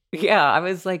 Yeah, I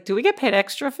was like, do we get paid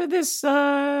extra for this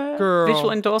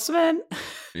visual endorsement?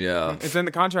 Yeah. It's in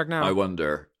the contract now. I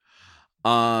wonder.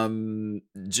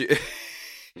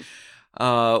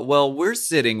 Well, we're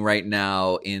sitting right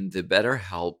now in the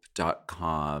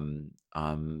BetterHelp.com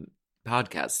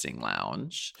podcasting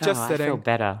lounge. Just I sitting. feel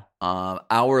better.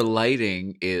 Our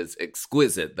lighting is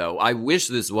exquisite, though. I wish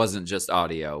this wasn't just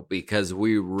audio because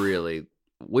we really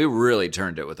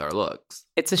turned it with our looks.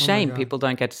 It's a Oh my shame God. people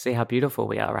don't get to see how beautiful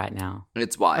we are right now.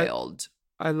 It's wild.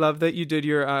 I love that you did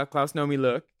your Klaus Nomi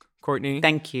look, Courtney.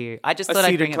 Thank you. I just A thought I'd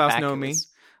seated bring it Klaus back. It Nomi. was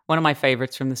one of my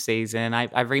favorites from the season.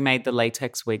 I remade the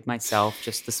latex wig myself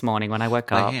just this morning when I woke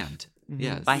By up. hand. Mhm.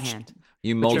 Yes. By hand.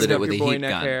 You Trimmed molded it up with a your boy heat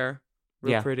neck gun. hair.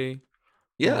 Real Yeah. pretty.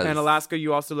 Yes. And Alaska,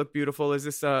 you also look beautiful. Is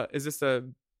this a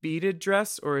beaded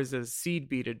dress or is it a seed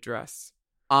beaded dress?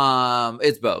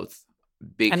 It's both.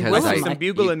 Because And There's Willem, some I-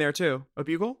 bugle in there too. A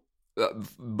bugle?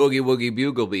 boogie woogie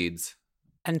bugle beads.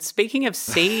 And speaking of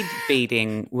seed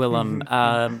beading, Willem,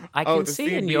 I Oh, can the see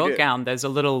seed in your beaded. gown there's a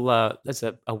little there's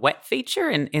a wet feature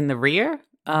in the rear.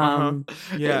 Yeah. In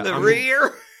the I'm-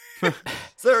 rear. Is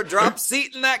there a drop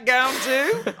seat in that gown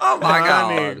too? Oh my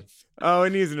Honey. god. Oh, it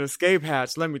needs an escape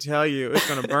hatch. Let me tell you, it's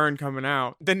gonna burn coming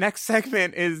out. The next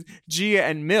segment is Gia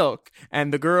and Milk,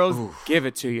 and the girls give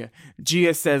it to you.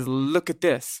 Gia says, "Look at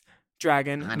this,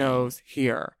 dragon nose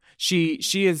here." She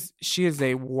is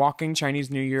a walking Chinese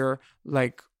New Year.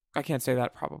 Like, I can't say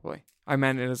that probably. I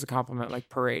meant it as a compliment. Like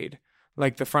parade,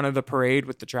 like the front of the parade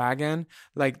with the dragon.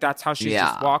 Like that's how she's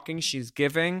just Yeah. walking. She's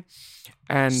giving,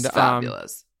 and She's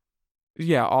fabulous.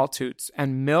 yeah, all toots.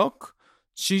 And Milk,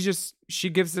 she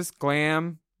gives this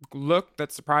glam look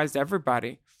that surprised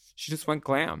everybody. She just went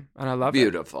glam, and I love it.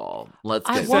 Beautiful. Let's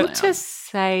I get want glam. to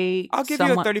say I'll give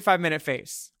you a 35-minute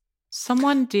face.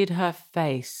 someone did her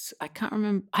face. I can't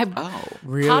remember. Oh.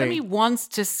 Really? Part of me wants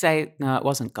to say no, it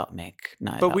wasn't Gottmik.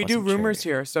 No, But that we do wasn't rumors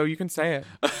true. here, so you can say it.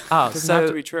 It Oh, doesn't have so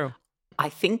to be true. I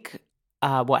think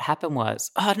what happened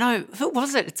was, oh no, who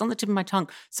was it? It's on the tip of my tongue.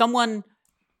 Someone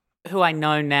who I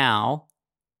know now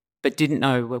but didn't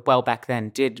know well back then,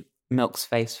 did Milk's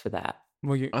face for that.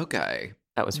 Well, you, Okay.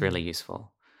 That was really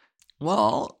useful.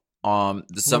 Well,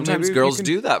 sometimes maybe girls you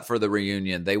can- do that for the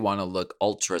reunion. They want to look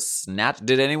ultra snatched.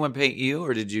 Did anyone paint you,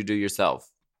 or did you do yourself?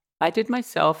 I did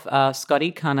myself.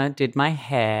 Scotty Cunner did my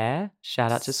hair.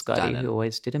 Shout out to Scotty, Stunning. who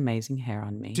always did amazing hair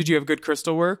on me. did you have good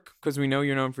crystal work? Because we know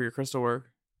you're known for your crystal work.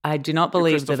 I do not Your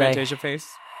believe crystal that Fantasia I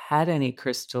face. had any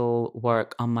crystal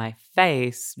work on my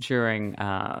face during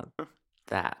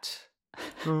that.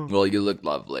 Well, you look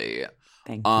lovely.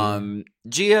 Thank you.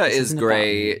 Gia This is isn't about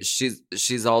great. me.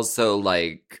 She's also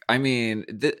like, I mean,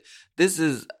 this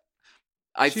is.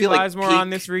 I She feel like lies more on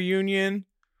this reunion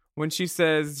when she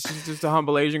says she's just a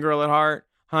humble Asian girl at heart.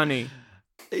 Honey,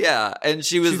 Yeah, and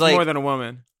she was she's like, more than a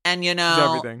woman. and you She's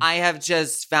know, everything. I have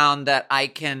just found that I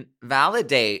can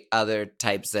validate other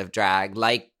types of drag,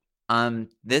 like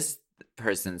this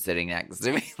person sitting next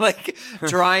to me, like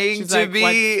trying She's to like,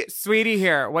 be sweetie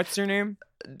here. What's your name?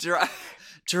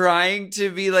 trying to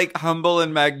be like humble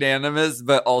and magnanimous,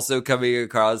 but also coming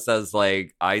across as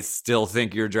like, I still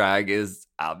think your drag is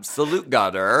absolute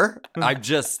gutter. I'm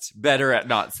just better at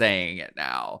not saying it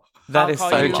now. That I'll is call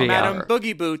so you Gia. Madam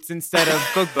Boogie Boots instead of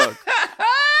Boog Boog.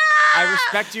 I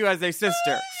respect you as a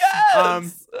sister.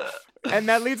 Yes. And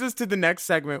that leads us to the next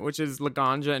segment, which is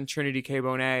Laganja and Trinity K.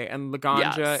 Bonet. And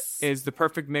Laganja Yes. is the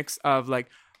perfect mix of like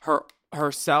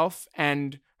herself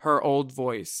and her old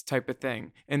voice type of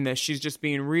thing. In this, she's just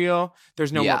being real.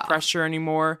 There's no more Yeah. pressure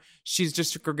anymore. She's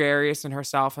just gregarious in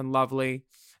herself and lovely.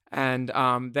 And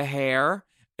the hair,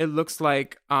 it looks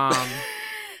like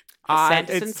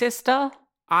Sanderson it's- sister?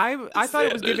 I thought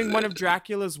it was giving one of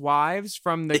Dracula's wives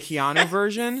from the Keanu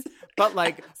version, but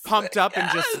like pumped up and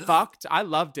just fucked. I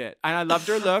loved it, and I loved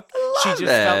her look. She love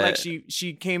just felt like it.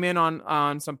 she came in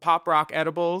on some pop rock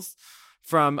edibles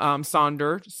from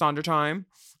Sonder time.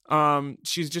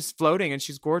 She's just floating, and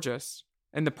she's gorgeous.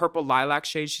 And the purple lilac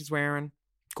shade she's wearing,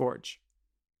 gorge.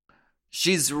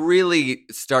 She's really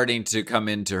starting to come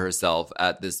into herself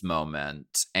at this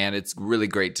moment, and it's really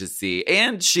great to see.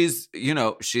 And she's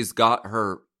got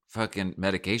her fucking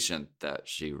medication that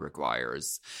she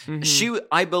requires. Mhm.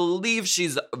 I believe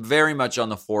she's very much on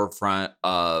the forefront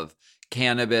of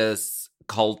cannabis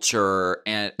culture,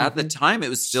 and at the time it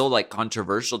was still like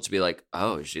controversial to be like,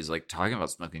 oh, she's like talking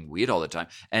about smoking weed all the time,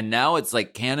 and now it's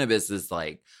like cannabis is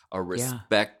like a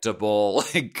respectable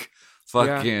like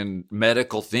fucking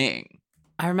medical thing.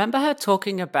 I remember her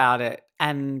talking about it,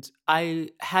 and I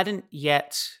hadn't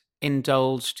yet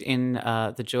indulged in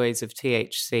the joys of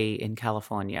THC in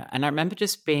California. And I remember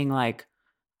just being like,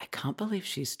 I can't believe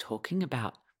she's talking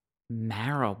about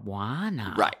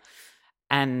marijuana. Right.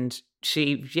 And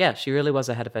she really was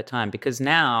ahead of her time, because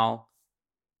now,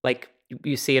 like,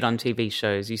 you see it on TV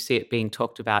shows, you see it being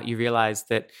talked about, you realize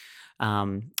that,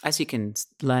 as you can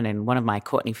learn in one of my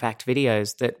Courtney Fact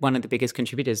videos, that one of the biggest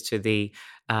contributors to the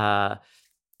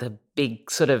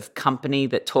big sort of company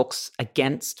that talks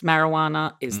against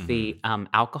marijuana is the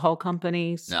alcohol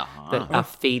companies that are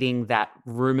feeding that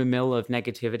rumor mill of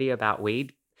negativity about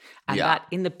weed. And that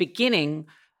in the beginning,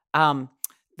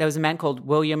 there was a man called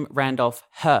William Randolph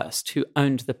Hearst who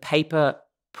owned the paper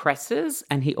presses,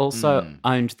 and he also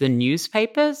owned the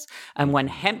newspapers. And when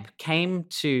hemp came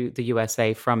to the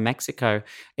USA from Mexico,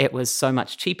 it was so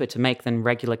much cheaper to make than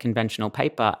regular conventional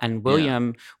paper. And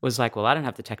William was like, well, I don't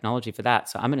have the technology for that,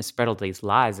 so I'm going to spread all these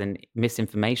lies and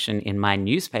misinformation in my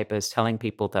newspapers telling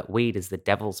people that weed is the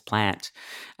devil's plant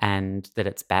and that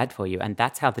it's bad for you. And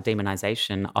that's how the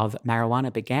demonization of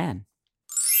marijuana began.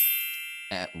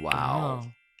 Wow. Oh.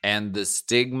 And the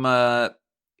stigma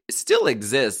still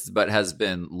exists, but has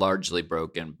been largely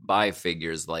broken by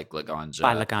figures like Laganja.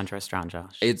 By Laganja Estranja.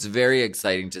 It's very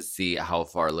exciting to see how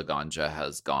far Laganja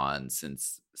has gone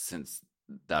since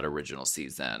that original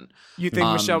season. You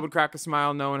think Michelle would crack a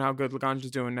smile knowing how good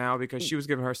Laganja's doing now, because she was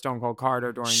giving her Stone Cold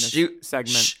Carter during this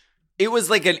segment. It was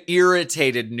like an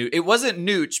irritated Nooch. It wasn't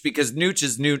Nooch, because Nooch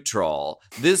is neutral.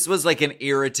 This was like an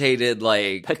irritated,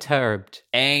 like perturbed,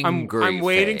 angry. I'm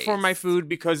waiting face. for my food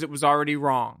because it was already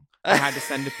wrong. I had to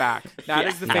send it back. That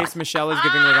is the face Michelle is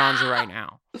giving Laganja right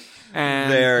now. And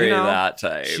Very that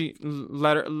type. She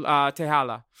let her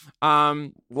Tehala.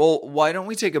 Well, why don't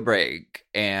we take a break,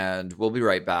 and we'll be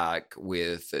right back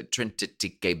with Trinity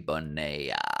K.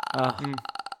 Bonet.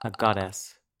 A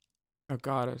goddess. A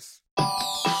goddess.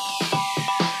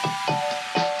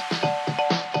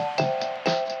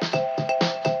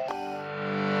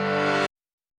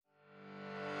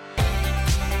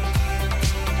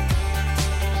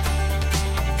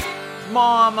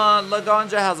 Mama,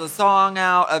 Laganja has a song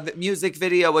out, a music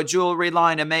video, a jewelry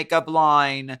line, a makeup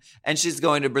line, and she's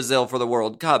going to Brazil for the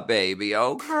World Cup, baby.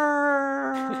 Okay.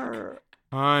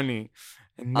 Honey.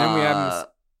 And then we have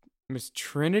Miss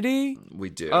Trinity. We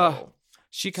do.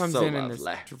 She comes So in this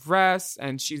lovely. dress,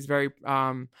 and she's very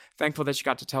thankful that she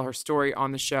got to tell her story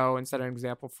on the show and set an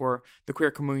example for the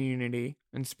queer community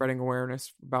and spreading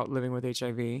awareness about living with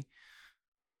HIV.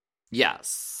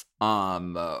 Yes.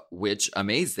 Which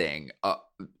amazing.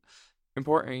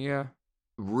 Important, yeah.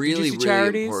 Really, see really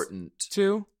Charities important.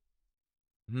 too?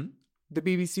 Hmm? The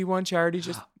BBC one, Charity,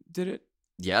 just did it.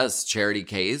 Yes, Charity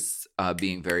Case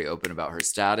being very open about her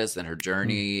status and her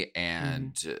journey,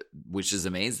 and which is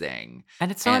amazing.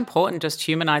 And it's so important just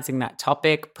humanizing that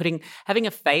topic, having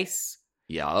a face,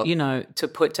 Yeah. to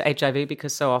put to HIV,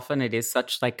 because so often it is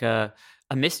such like a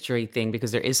mystery thing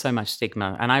because there is so much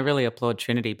stigma. And I really applaud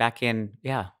Trinity back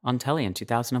on telly in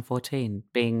 2014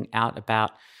 being out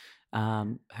about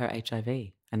her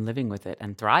HIV and living with it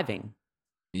and thriving.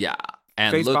 Yeah.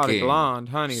 And Face body looking. blonde,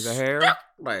 honey, the hair.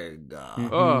 My God.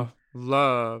 Mhm. Oh,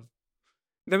 love.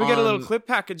 Then we get a little clip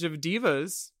package of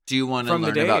divas. Do you want to From the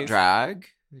learn about days. drag?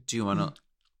 Do you want to?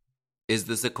 Is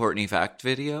this a Courtney Fact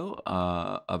video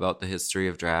about the history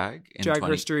of drag in Drag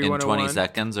 20, History in 101? 20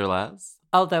 seconds or less?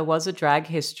 Oh, there was a drag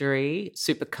history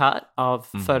supercut of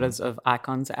photos of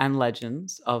icons and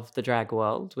legends of the drag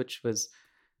world, which was.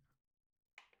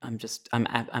 I'm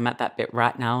at that bit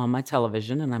right now on my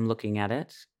television, and I'm looking at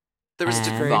it. There was And-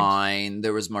 Divine,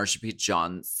 there was Marsha P.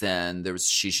 Johnson, there was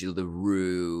Shishi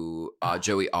LaRue,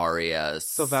 Joey Arias.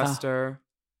 Sylvester,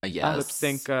 Yes. Lip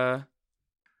Synca,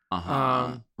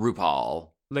 Uh-huh. RuPaul.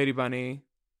 Lady Bunny,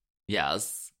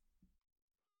 Yes.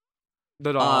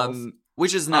 the dolls.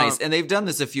 Which is nice. And they've done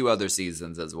this a few other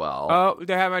seasons as well. Oh,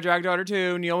 they had my drag daughter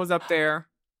too. Neil was up there.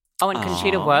 Oh, and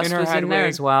Conchita Aw. Wurst In her was head in there wig.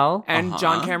 as well. And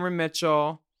John Cameron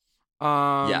Mitchell.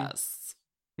 Yes.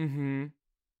 Mm-hmm.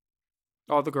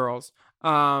 All the girls.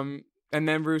 And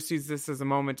then Rue sees this as a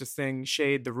moment to sing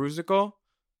Shade the Rusical.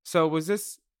 So was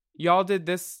this, y'all did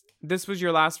this, this was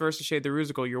your last verse to Shade the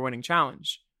Rusical, your winning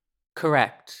challenge.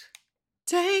 Correct.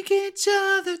 Take each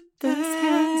other This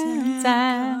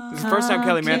This is the first time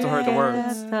Kelly Mantle heard the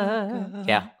words.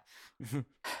 Yeah.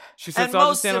 She said, And so I'll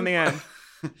just most stand on the end.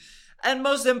 And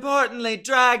most importantly,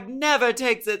 drag never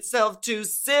takes itself too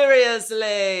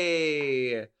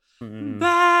seriously.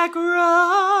 Back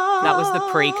row. That was the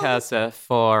precursor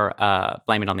for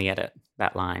Blame It on the Edit,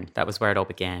 that line. That was where it all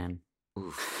began.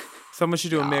 Someone should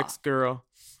do a mix, girl.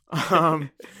 The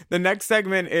next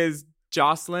segment is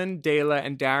Jocelyn, Dayla,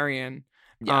 and Darian.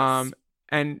 Yes.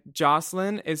 And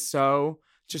Jocelyn is so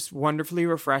just wonderfully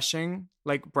refreshing,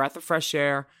 like breath of fresh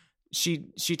air. She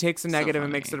takes a negative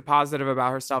and makes it funny. a positive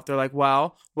about herself. They're like,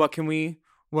 well, what can we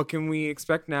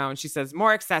expect now? And she says,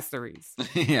 more accessories.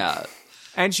 Yeah.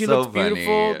 And she So looks beautiful.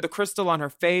 funny. The crystal on her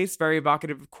face, very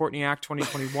evocative of Courtney Act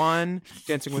 2021,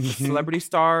 Dancing with the Celebrity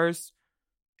Stars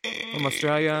from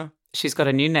Australia. She's got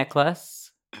a new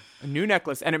necklace. A new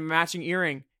necklace and a matching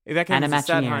earring. That came And a as a matching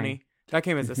set, earring. honey. That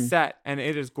came as a set, and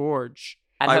it is gorge.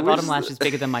 And I her bottom wish- lash is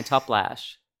bigger than my top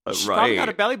lash. She probably got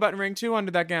a belly button ring too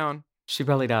under that gown She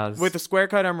really does. with a square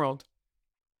cut emerald.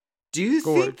 Do you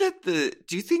Gorge.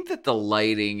 think that the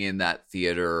lighting in that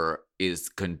theater is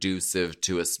conducive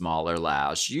to a smaller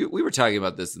lash? We were talking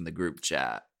about this in the group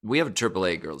chat. We have a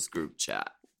AAA Girls group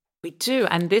chat. We do.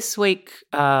 And this week,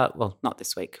 well, not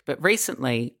this week, but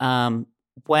recently,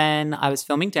 when I was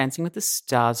filming Dancing with the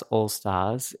Stars All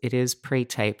Stars, it is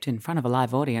pre-taped in front of a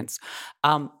live audience.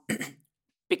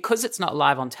 Because it's not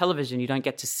live on television, you don't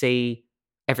get to see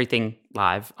everything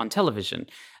live on television.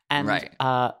 And Right.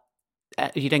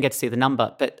 you don't get to see the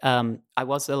number. But I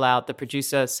was allowed, the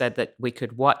producer said that we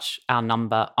could watch our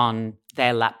number on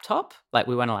their laptop. Like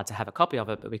we weren't allowed to have a copy of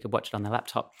it, but we could watch it on their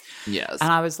laptop. Yes.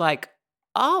 And I was like,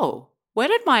 oh, where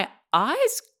did my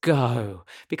eyes go?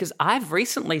 Because I've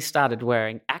recently started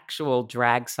wearing actual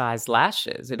drag-sized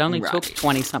lashes. It only took Right.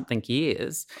 20-something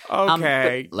years.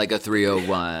 Okay. Like a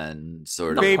 301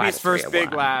 sort of. Not quite Baby's a first big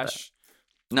 301, lash.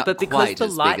 Not but because quite the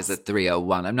as big lights- as a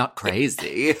 301. I'm not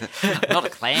crazy. I'm not a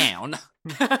clown.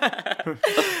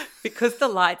 Because the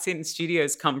lights in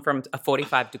studios come from a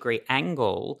 45-degree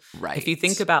angle, Right. if you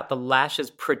think about the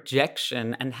lash's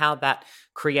projection and how that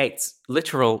creates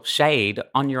literal shade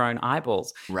on your own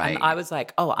eyeballs. Right. And I was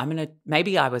like, oh,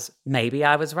 maybe I was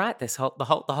right the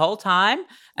whole time.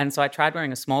 And so I tried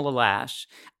wearing a smaller lash,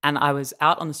 and I was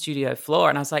out on the studio floor,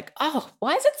 and I was like, oh,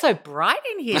 why is it so bright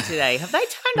in here today? Have they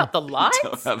turned up the lights?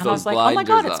 Don't have And I was those like, oh my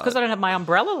God, blinders it's because on. I don't have my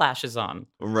umbrella lashes on.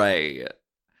 Right.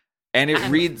 And it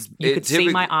reads. You it could see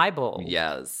my typically- eyeball.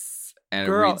 Yes. And it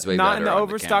Girl, reads way not in better the on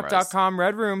cameras. Overstock.com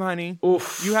red room, honey.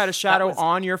 Oof. You had a shadow was-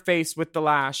 on your face with the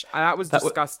lash. That was That wa-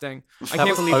 disgusting. I that can't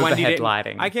was believe Wendy overhead didn't.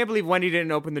 lighting. I can't believe Wendy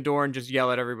didn't open the door and just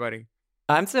yell at everybody.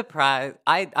 I'm surprised.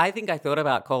 I think I thought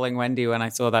about calling Wendy when I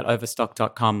saw that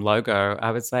Overstock.com logo.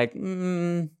 I was like,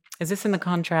 is this in the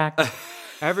contract?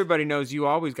 Everybody knows you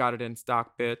always got it in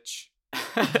stock, bitch.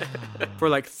 For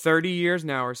like 30 years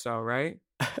now or so, right?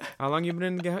 How long you been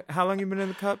in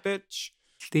the cut, bitch?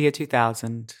 The year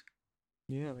 2000.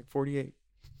 Yeah, like 48.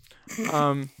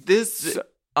 This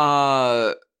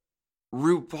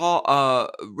RuPaul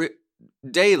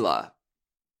Dayla.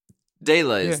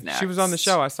 Dayla is next. She was on the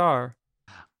show. I saw her.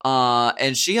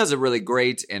 And she has a really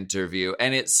great interview.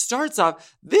 And it starts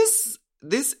off this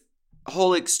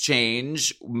whole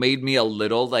exchange made me a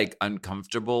little like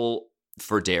uncomfortable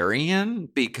for Darian,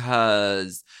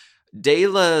 because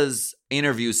Dayla's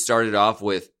interview started off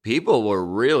with people were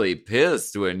really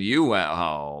pissed when you went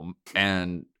home,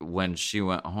 and when she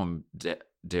went home,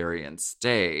 Darian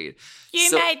stayed.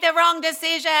 You made the wrong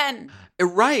decision.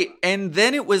 Right. And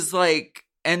then it was like,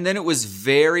 and then it was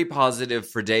very positive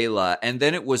for Dayla. And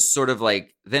then it was sort of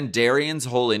like, then Darian's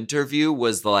whole interview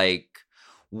was like,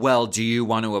 well, do you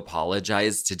want to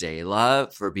apologize to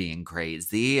Dayla for being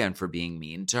crazy and for being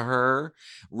mean to her?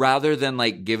 Rather than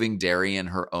like giving Darian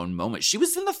her own moment. She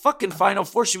was in the fucking final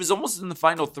four. She was almost in the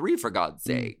final three, for God's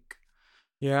sake.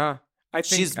 Yeah. I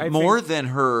think she's more than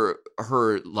her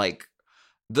like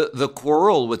the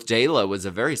quarrel with Dayla was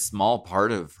a very small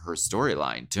part of her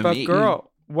storyline to me. But girl,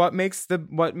 what makes the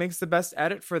best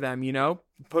edit for them, you know?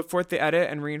 Put forth the edit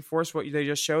and reinforce what they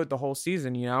just showed the whole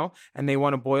season, you know? And they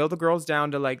want to boil the girls down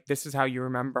to like, this is how you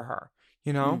remember her,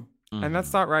 you know? Mm-hmm. And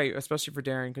that's not right, especially for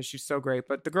Darian, because she's so great.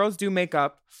 But the girls do make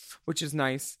up, which is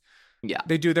nice. Yeah.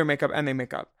 They do their makeup and they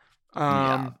make up.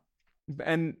 And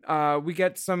we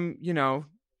get some, you know,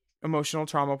 emotional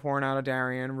trauma pouring out of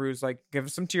Darian. Rue's like, give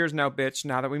us some tears now, bitch.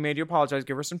 Now that we made you apologize,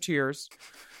 give her some tears.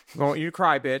 We want you to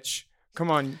cry, bitch.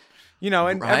 Come on. You know,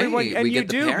 and right. everyone, and we you get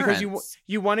do, because parents.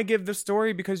 you want to give the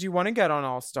story because you want to get on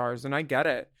All Stars, and I get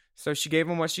it. So she gave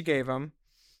him what she gave him.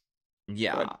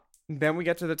 Yeah. But then we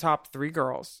get to the top three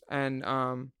girls, and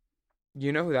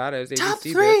you know who that is? Top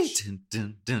ABC, three. bitch.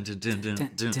 Dun, dun, dun, dun, dun,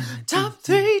 dun, dun. Top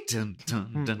three. Dun,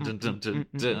 dun, dun, dun, dun, dun,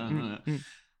 dun.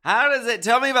 How does it?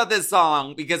 Tell me about this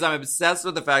song, because I'm obsessed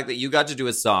with the fact that you got to do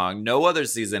a song. No other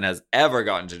season has ever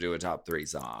gotten to do a top three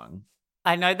song.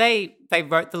 I know they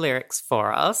wrote the lyrics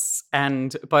for us,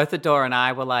 and both Adore and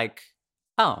I were like,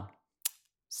 oh,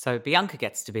 so Bianca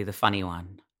gets to be the funny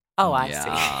one. Oh, I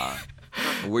see.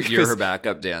 You're her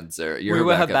backup dancer. You're we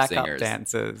were her backup backup singers.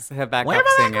 dancers, her backup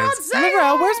singers.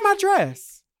 Lavelle, where's my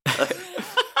dress?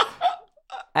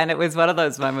 And it was one of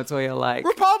those moments where you're like,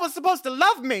 RuPaul was supposed to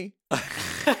love me. oh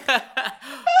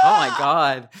my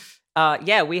God.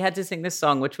 Yeah, we had to sing this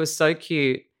song, which was so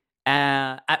cute.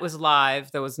 It was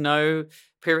live. There was no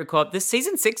pre-record. This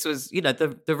season 6 was, you know,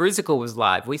 the Rusical was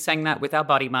live. We sang that with our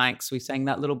body mics. We sang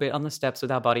that little bit on the steps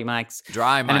with our body mics.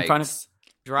 Dry mics. And in front of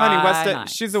dry Honey, West End,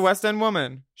 mics. she's a West End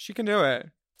woman. She can do it.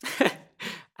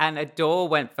 And Adore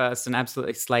went first and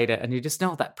absolutely slayed it. And you just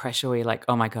know that pressure where you're like,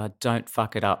 oh my God, don't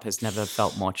fuck it up, has never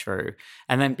felt more true.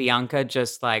 And then Bianca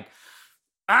just like,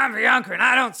 I'm Bianca and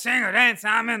I don't sing or dance.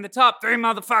 I'm in the top 3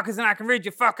 motherfuckers and I can read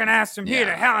your fucking ass from here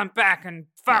to hell and back and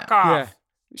fuck off.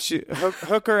 Yeah.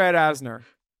 Hook her at Asner.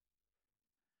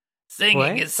 Singing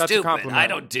What? is That's a stupid. compliment. I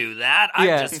don't do that. I'm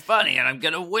Yeah. just funny and I'm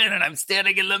going to win and I'm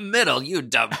standing in the middle. You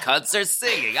dumb cunts are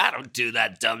singing. I don't do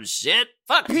that dumb shit.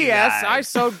 Fuck you P.S. guys. I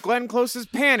sewed Glenn Close's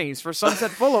panties for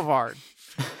Sunset Boulevard.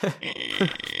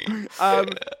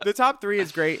 The top 3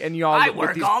 is great, and y'all. I with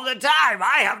work these- all the time.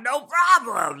 I have no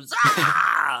problems.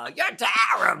 You're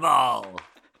terrible.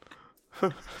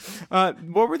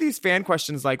 What were these fan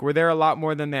questions like? Were there a lot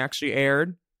more than they actually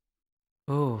aired,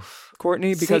 Oof.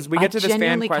 Courtney? Because we get to this fan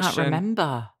genuinely question. can't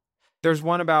remember. There's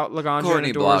one about Laganja Courtney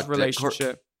and Adore's blocked it.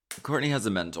 relationship. Courtney has a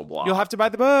mental block. You'll have to buy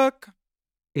the book.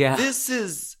 Yeah. This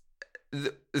is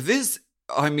this.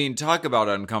 I mean, talk about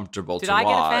uncomfortable Did to I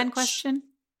watch. get a fan question?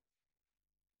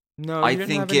 No, I you didn't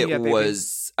think have any it yet, baby.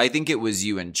 was. I think it was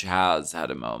you and Chaz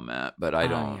had a moment, but I Oh,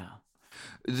 don't.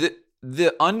 yeah.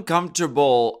 The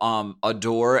uncomfortable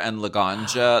Adore and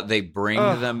Laganja, they bring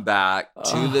them back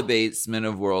to the basement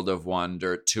of World of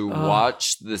Wonder to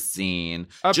watch the scene.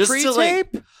 A just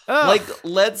pre-tape? to like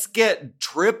let's get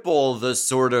triple the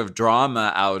sort of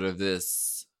drama out of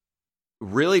this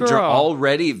really Girl.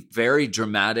 already very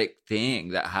dramatic thing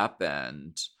that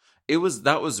happened.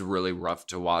 That was really rough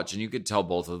to watch, and you could tell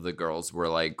both of the girls were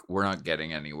like, we're not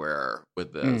getting anywhere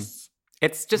with this.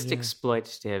 It's just Yeah.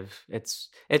 exploitative.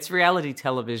 It's reality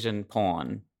television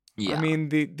porn. Yeah. I mean,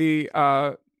 the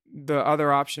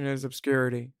other option is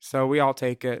obscurity. So we all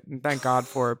take it, and thank God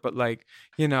for it. But like,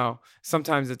 you know,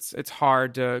 sometimes it's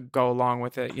hard to go along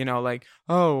with it. You know, like,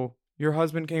 oh, Your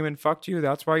husband came and fucked you.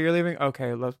 That's why you're leaving.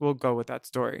 Okay, we'll go with that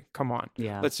story. Come on.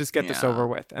 Yeah. Let's just get this Yeah. over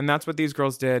with. And that's what these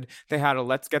girls did. They had a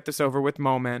let's get this over with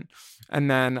moment. And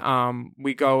then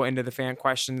we go into the fan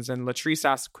questions, and Latrice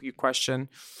asked a question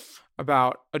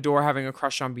about Adore having a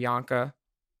crush on Bianca.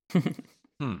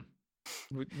 The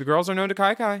girls are known to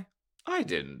Kai Kai. I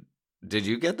didn't. Did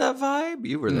you get that vibe?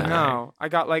 You were there. No, I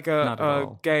got like Not at a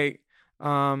all. gay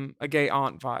aunt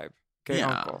vibe. Gay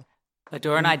Yeah. uncle.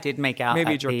 Adore and I did make out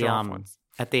Maybe at jerked the her off once.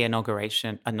 at the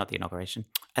inauguration. Not the inauguration.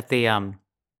 At the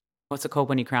what's it called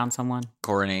when you crown someone?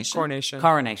 Coronation. Coronation.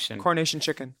 Coronation.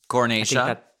 Chicken.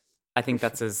 Coronation. I think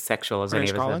that's as sexual as any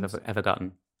of Cornish us have Collins? ever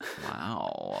gotten.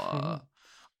 Wow.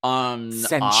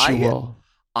 Sensual.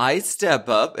 I step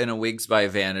up in a Wigs by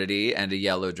Vanity and a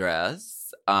yellow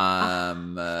dress.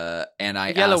 And I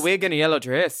A yellow asked- wig and a yellow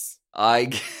dress.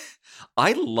 I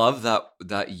love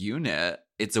that unit.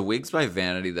 It's a Wigs by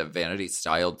Vanity that Vanity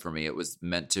styled for me. It was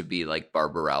meant to be like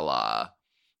Barbarella.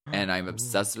 And I'm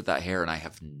obsessed with that hair, and I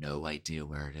have no idea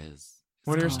where it is.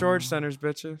 What are your storage centers,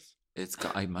 bitches?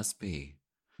 I must be.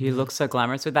 You look so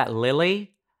glamorous with that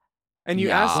lily. And you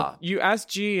Yeah. asked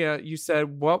Gia, you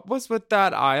said, what was with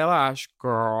that eyelash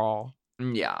girl?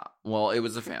 Yeah. Well, it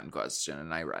was a fan question,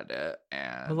 and I read it.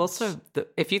 And Well, also,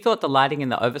 if you thought the lighting in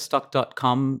the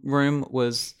Overstock.com room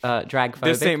was drag phobic,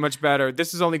 This ain't much better.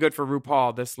 This is only good for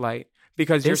RuPaul, this light.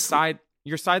 Because you're This- side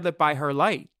lit by her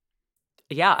light.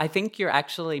 yeah, I think you're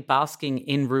actually basking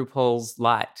in RuPaul's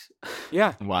light.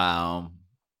 Yeah. Wow.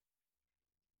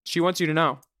 She wants you to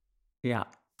know. Yeah.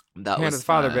 That Hand was of the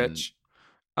father, fun. bitch.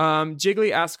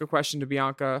 Jiggly asked a question to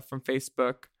Bianca from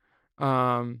Facebook,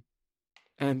 and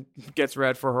gets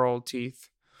red for her old teeth,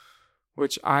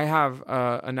 which I have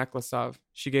a necklace of.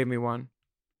 She gave me one.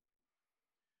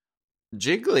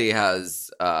 Jiggly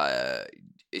has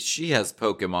she has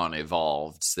Pokemon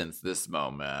evolved since this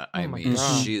moment. I my mean,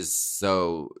 God. she's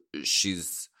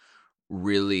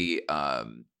really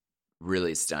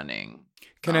really stunning.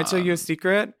 Can I tell you a Um,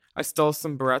 secret? I stole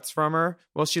some barrettes from her.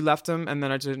 Well, she left them, and then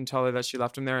I didn't tell her that she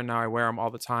left them there, and now I wear them all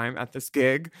the time at this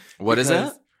gig. What is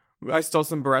because it? I stole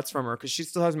some barrettes from her because she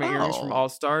still has my earrings from Oh. All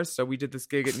Stars. So we did this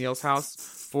gig at Neil's house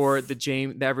for the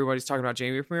Jamie that everybody's talking about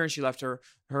Jamie premiere, and she left her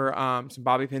some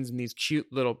bobby pins and these cute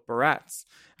little barrettes.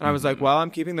 And I was like, well,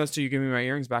 I'm keeping those till you give me my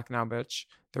earrings back now, bitch.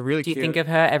 They're really Do you cute. think of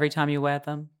her every time you wear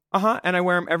them? And I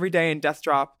wear them every day in Death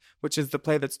Drop, which is the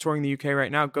play that's touring the UK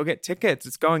right now. Go get tickets.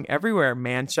 It's going everywhere.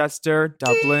 Manchester,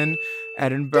 Dublin,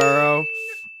 Edinburgh,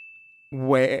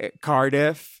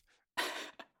 Cardiff.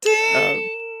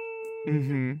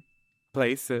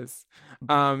 Places.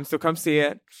 So come see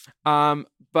it.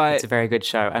 But It's a very good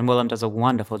show, and Willem does a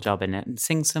wonderful job in it and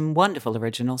sings some wonderful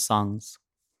original songs,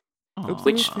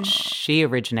 which she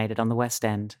originated on the West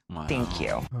End. Thank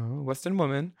you. West End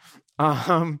woman.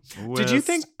 Did you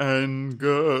think and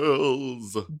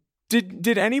girls?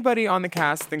 Did anybody on the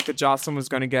cast think that Jocelyn was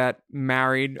going to get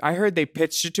married? I heard they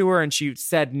pitched it to her and she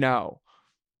said no.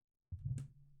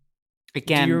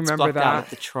 Again, Do you it's remember blocked out that? of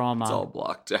the trauma. It's all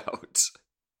blocked out.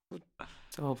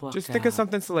 It's all blocked Just think of out.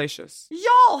 something salacious.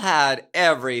 Y'all had We don't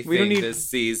everything need- this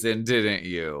season, didn't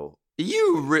you?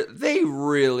 They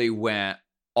really went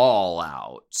all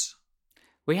out.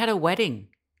 We had a wedding.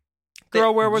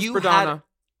 Girl, where was You Bradonna?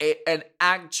 had an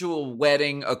actual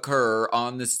wedding occur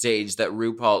on the stage that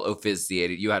RuPaul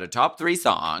officiated. You had a top 3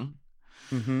 song.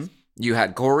 Mm-hmm. You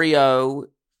had choreo.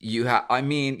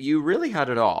 You really had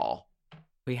it all.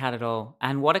 We had it all.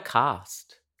 And what a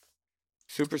cast.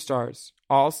 Superstars.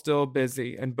 All still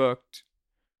busy and booked.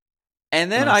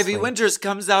 And then Honestly. Ivy Winters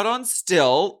comes out on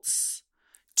stilts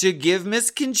to give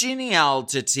Miss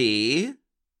Congeniality.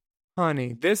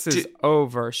 Honey, this is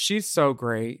over. She's so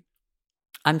great.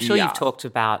 I'm sure Yeah. you've talked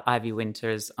about Ivy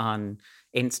Winters on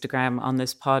Instagram on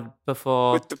this pod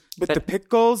before. With the but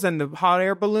pickles and the hot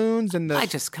air balloons and the I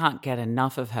just can't get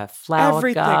enough of her flower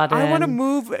everything. garden. I want to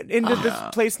move into this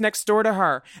place next door to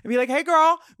her and be like, hey,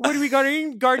 girl, what are we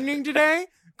gardening today?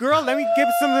 Girl, let me give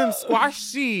some of them squash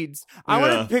seeds. I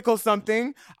want to pickle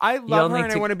something. I love her need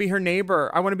and I to- want to be her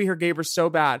neighbor. I want to be her neighbor so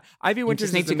bad. Ivy You Winters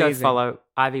just need is to amazing. go follow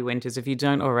Ivy Winters if you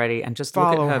don't already, and just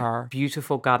Follow look at her. her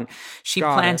beautiful garden. She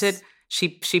Goddess. planted.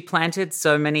 She planted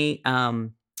so many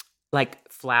like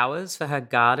flowers for her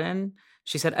garden.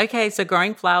 She said, "Okay, so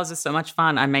growing flowers is so much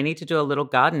fun. I may need to do a little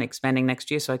garden expanding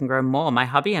next year so I can grow more." My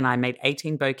hubby and I made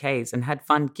 18 bouquets and had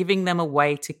fun giving them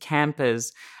away to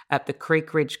campers at the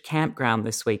Creek Ridge campground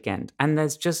this weekend. And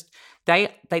there's just they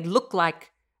look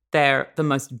like they're the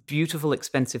most beautiful,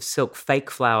 expensive silk fake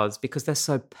flowers because they're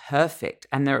so perfect.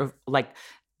 And they're like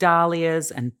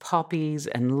dahlias and poppies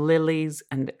and lilies.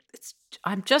 And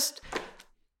I'm just,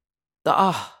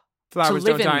 Flowers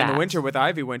live don't in die in the that. winter with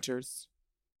Ivy Winters.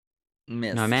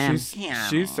 Miss. No, ma'am.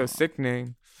 She's so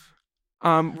sickening.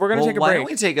 We're gonna take a Why break. don't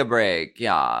we take a break?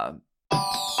 Yeah.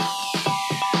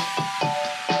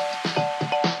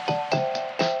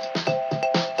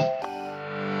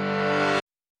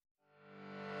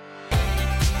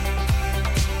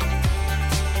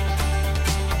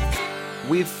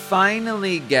 We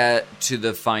finally get to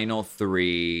the final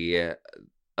three.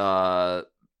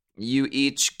 You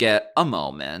each get a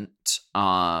moment.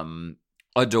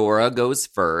 Adora goes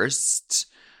first.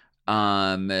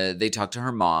 They talk to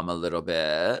her mom a little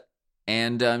bit.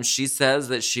 And she says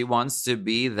that she wants to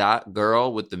be that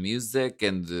girl with the music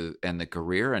and the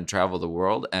career and travel the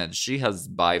world. And she has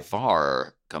by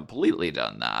far completely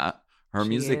done that. Her She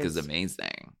music is. is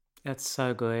amazing. That's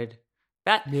so good.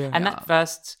 Yeah.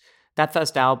 That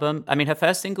first album. I mean, her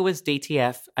first single was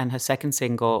DTF, and her second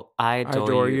single, I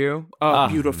Adore You. Oh,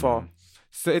 beautiful.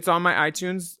 So it's on my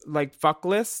iTunes like fuck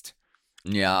list,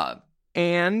 Yeah.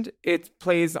 and it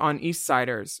plays on East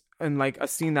Siders and like a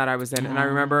scene that I was in. And I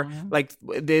remember like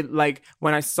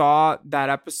when I saw that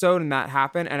episode and that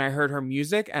happened, and I heard her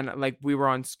music, and like we were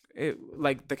on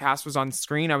like the cast was on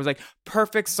screen. I was like,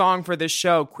 perfect song for this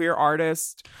show. Queer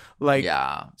artist, like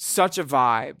such a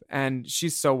vibe, and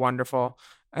she's so wonderful.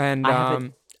 And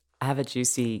I have a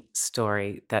juicy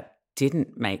story that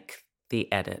didn't make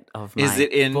the edit of my Is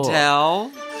it book.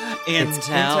 Intel? Intel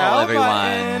Intel, everyone.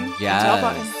 button. Yes. Intel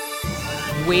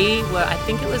button. We were, I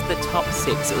think it was the top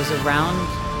 6. It was around,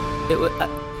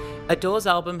 Adore's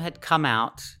album had come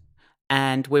out,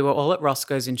 and we were all at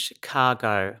Roscoe's in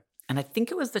Chicago. And I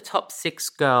think it was the top 6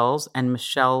 girls, and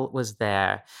Michelle was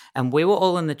there. And we were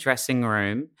all in the dressing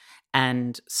room,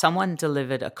 and someone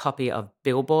delivered a copy of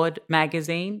Billboard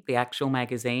magazine, the actual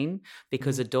magazine,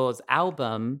 because Adore's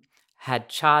album had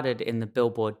charted in the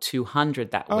Billboard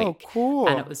 200 that week. Oh, cool.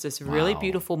 And it was this really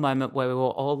beautiful moment where we were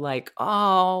all like,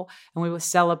 oh, and we were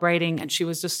celebrating. And she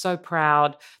was just so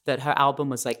proud that her album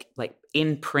was like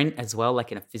in print as well,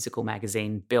 like in a physical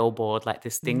magazine, Billboard, like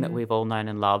this thing that we've all known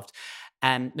and loved.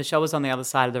 And Michelle was on the other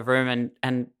side of the room,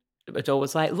 and Adore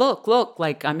was like, look,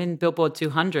 like I'm in Billboard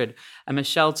 200. And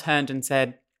Michelle turned and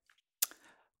said,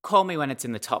 call me when it's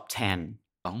in the top 10.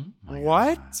 Oh my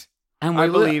What? God. And I we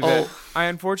were believe all- it. I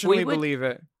unfortunately believe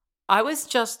it. I was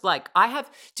just like,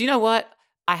 do you know what?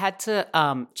 I had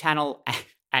to channel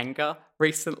anger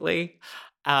recently.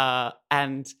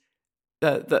 And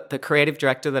the creative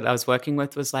director that I was working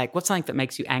with was like, what's something that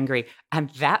makes you angry? And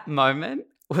that moment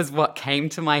was what came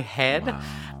to my head. Wow.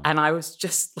 And I was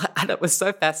just, and it was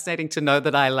so fascinating to know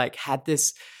that I like had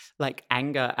this like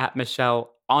anger at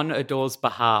Michelle on Adore's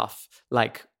behalf,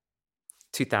 like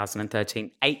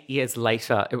 2013, 8 years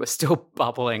later, it was still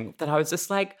bubbling, that I was just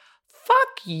like,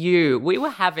 fuck you. We were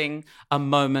having a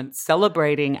moment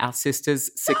celebrating our sister's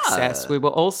success. We were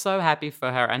all so happy for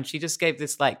her. And she just gave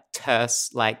this like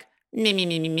terse, like,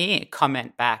 me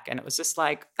comment back. And it was just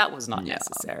like, that was not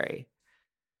necessary.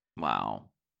 Wow.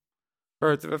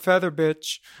 Birds of a feather,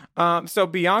 bitch. So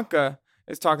Bianca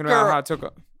is talking about how it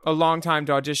took a long time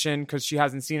to audition because she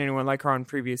hasn't seen anyone like her on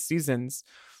previous seasons.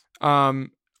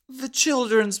 The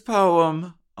children's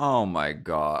poem. Oh my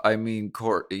God. I mean,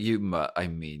 you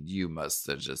must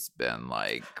have just been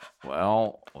like,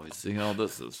 well, we see how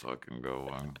this is fucking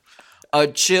going. A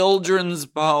children's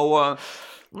poem.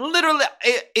 Literally,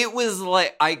 it was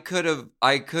like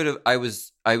it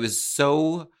was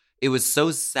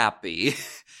so sappy.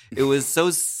 It was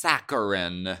so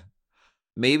saccharine.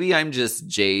 Maybe I'm just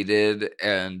jaded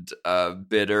and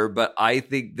bitter, but I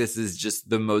think this is just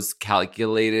the most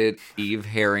calculated Eve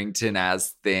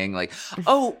Harrington-ass thing. Like,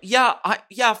 oh,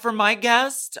 yeah, for my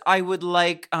guest, I would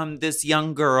like this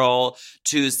young girl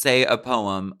to say a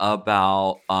poem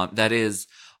about that is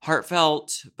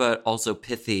heartfelt, but also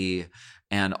pithy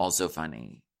and also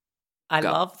funny. I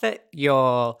Go. love that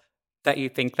you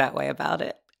think that way about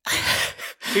it.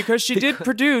 Because she did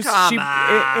produce. Come In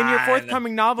your on.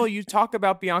 forthcoming novel, you talk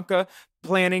about Bianca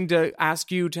planning to ask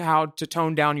you to how to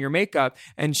tone down your makeup,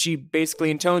 and she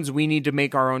basically intones, "We need to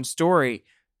make our own story,"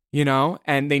 you know,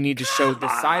 and they need to show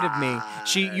this side of me.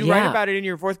 You write about it in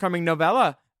your forthcoming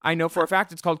novella. I know for a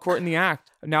fact it's called Court in the Act,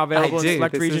 now available in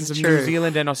select This regions is of true. New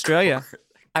Zealand and Australia.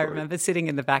 I remember sitting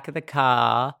in the back of the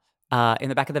car, in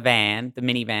the back of the van, the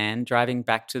minivan, driving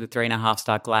back to the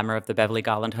 3.5-star glamour of the Beverly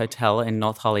Garland Hotel in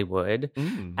North Hollywood.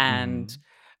 And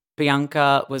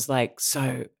Bianca was like,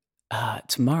 so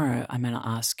tomorrow I'm going to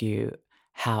ask you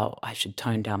how I should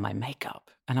tone down my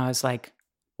makeup. And I was like,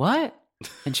 what?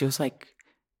 And she was like,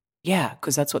 yeah,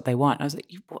 because that's what they want. I was like,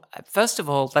 first of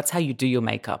all, that's how you do your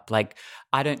makeup. Like,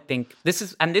 I don't think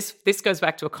this goes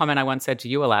back to a comment I once said to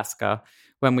you, Alaska,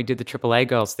 when we did the AAA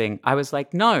Girls thing, I was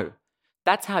like, no,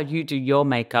 that's how you do your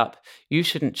makeup. You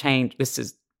shouldn't change.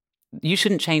 You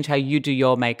shouldn't change how you do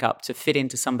your makeup to fit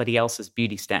into somebody else's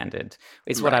beauty standard.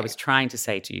 Is what I was trying to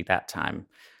say to you that time.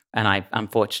 And I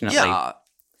unfortunately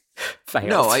failed.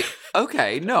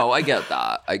 No, I get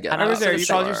that. I get I that. was there. You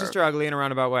called your Sure. sister ugly in a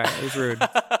roundabout way. It was rude.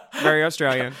 Very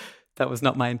Australian. That was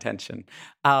not my intention.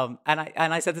 And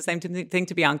I said the same thing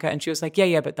to Bianca, and she was like,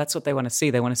 yeah, but that's what they want to see.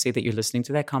 They want to see that you're listening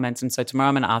to their comments. And so tomorrow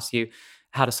I'm going to ask you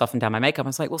how to soften down my makeup. I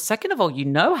was like, well, second of all, you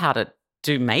know how to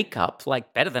do makeup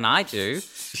like better than I do.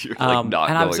 You're like not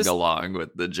and I was going just- along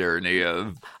with the journey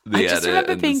of the I just edit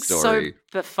remember and being the story.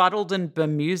 so befuddled and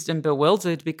bemused and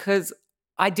bewildered because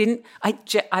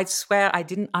I swear I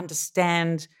didn't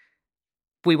understand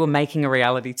we were making a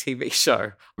reality TV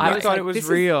show. I was thought like, it was this is-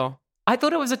 real. I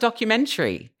thought it was a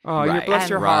documentary. Oh, Right. bless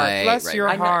your heart. Right, Bless right, your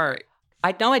right, heart.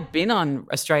 I know I'd been on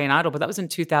Australian Idol, but that was in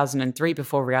 2003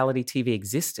 before reality TV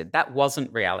existed. That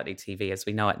wasn't reality TV as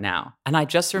we know it now. And I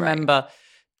just remember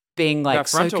being like That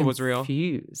frontal so was real.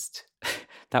 confused.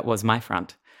 That was my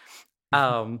front.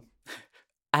 And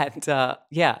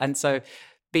so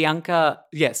Bianca,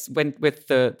 yes, went with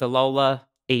the Lola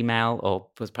email, or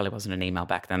probably wasn't an email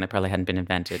back then. It probably hadn't been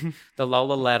invented. The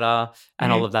Lola letter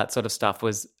and all of that sort of stuff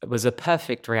was a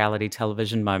perfect reality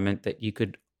television moment that you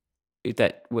could.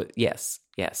 Yes.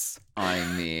 I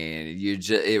mean,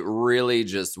 it really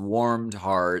just warmed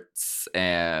hearts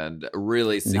and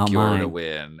really Not secured a mine.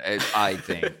 win. I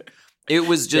think it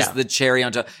was just the cherry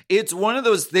on top. It's one of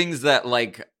those things that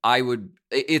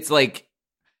it's like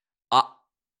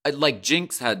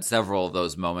Jinx had several of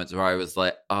those moments where I was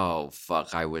like, oh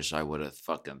fuck, I wish I would have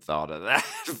fucking thought of that.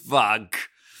 Fuck.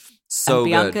 So and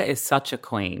Bianca good. is such a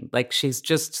queen. Like she's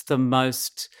just the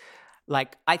most.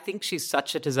 Like I think she's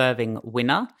such a deserving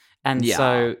winner, and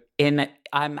so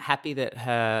I'm happy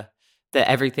that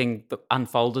everything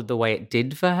unfolded the way it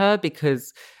did for her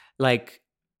because, like,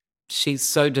 she's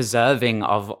so deserving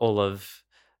of all of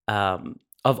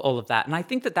that. And I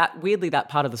think that weirdly that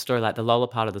part of the story, like the Lola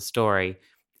part of the story,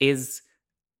 is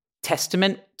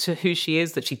testament to who she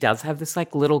is. That she does have this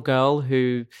like little girl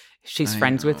who she's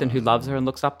friends with and who loves her and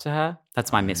looks up to her.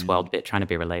 That's my Miss World bit, trying to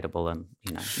be relatable and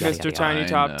yada, Mr. yada, Tiny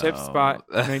yada. Top I Tip know. Spot,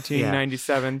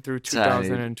 1997 through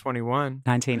 2021.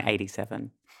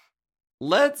 1987,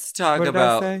 Let's talk What did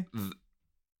I about. say?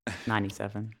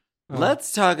 97. Oh.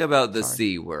 Let's talk about the Sorry.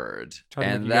 C word. Trying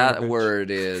to And make you younger, that bitch.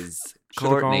 word is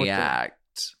Should've gone Courtney with it.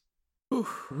 Act.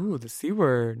 Ooh, the C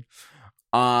word.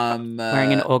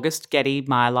 Wearing an August Getty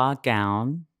Mylar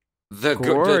gown. the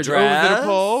Gorge. dress. Oh, was it a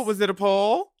poll? Was it a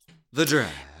poll? The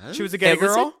dress. She was a gay It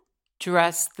was a girl?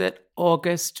 dress that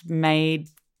August made.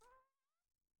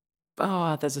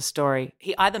 Oh, there's a story.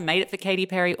 He either made it for Katy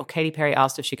Perry or Katy Perry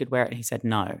asked if she could wear it and he said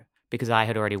no because I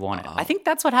had already worn it. I think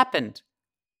that's what happened.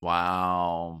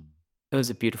 Wow. It was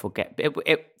a beautiful get.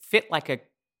 It fit like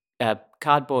a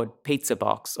cardboard pizza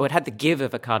box, or it had the give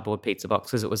of a cardboard pizza box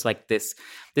because it was like this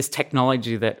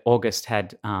technology that August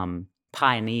had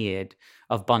pioneered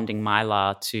of bonding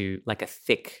Mylar to like a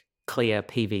thick, clear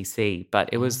PVC. But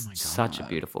it was my such a God.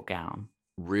 beautiful gown.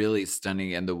 Really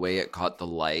stunning, and the way it caught the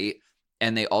light.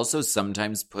 And they also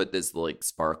sometimes put this like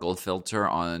sparkle filter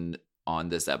on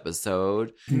this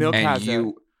episode. Milk and has it.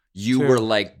 you too. were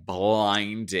like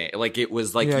blinding. Like it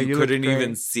was like Yeah, you you looked couldn't even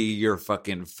great. see your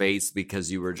fucking face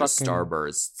because you were just Fucking-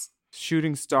 starbursts.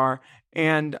 Shooting star.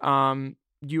 And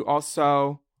you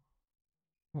also,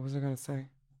 what was I going to say?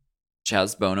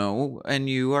 Chaz Bono and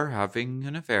you are having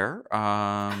an affair,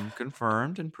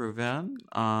 confirmed and proven.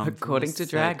 from According the to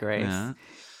Drag set. Race. Yeah.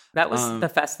 That was Um, the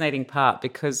fascinating part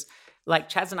because, like,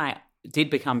 Chaz and I did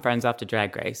become friends after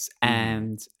Drag Race.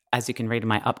 And as you can read in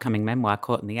my upcoming memoir,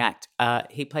 Caught in the Act,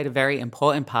 he played a very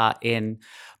important part in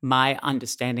my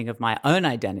understanding of my own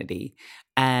identity.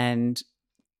 And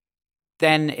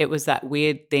then it was that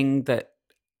weird thing that,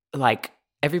 like,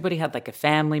 everybody had like a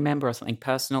family member or something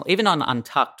personal, even on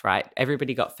Untucked, right?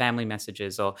 Everybody got family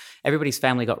messages or everybody's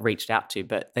family got reached out to,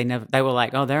 but they were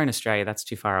like, oh, they're in Australia. That's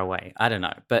too far away. I don't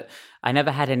know. But I never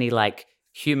had any like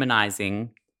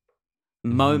humanizing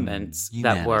moments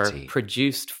that were humanity.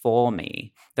 produced for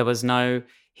me. There was no,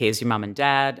 here's your mum and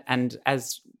dad. And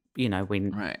as you know,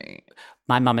 Right.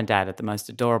 my mum and dad are the most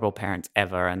adorable parents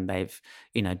ever. And they've,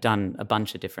 done a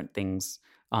bunch of different things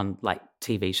on like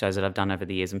TV shows that I've done over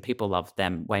the years, and people love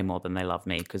them way more than they love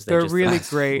me because They're just really the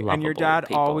great. And your lovable dad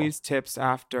people. always tips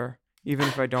after, even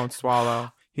if I don't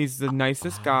swallow. He's the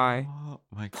nicest guy. Oh,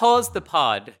 my God. Pause the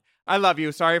pod. I love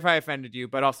you. Sorry if I offended you,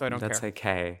 but also I don't That's care.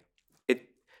 okay.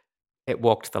 It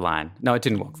walked the line. No, it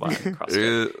didn't walk the line. It crossed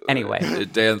it. Anyway.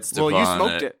 It danced Well, you upon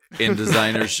smoked it. in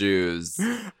designer shoes.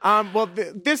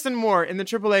 This and more in the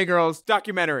AAA Girls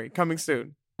documentary coming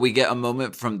soon. We get a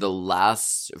moment from the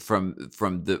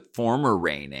former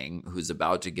reigning, who's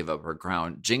about to give up her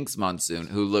crown, Jinx Monsoon,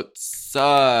 who looked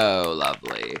so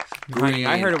lovely. Honey,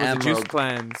 I heard it was a juice emerald,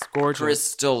 cleanse. Gorgeous.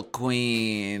 Crystal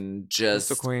Queen, just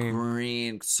Crystal Queen.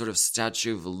 green, sort of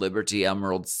Statue of Liberty,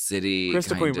 Emerald City.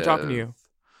 Crystal Queen, we're talking to you.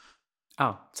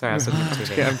 Oh, sorry, I was looking at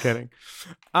TV. Yeah, I'm kidding.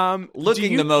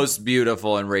 Looking the most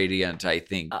beautiful and radiant, I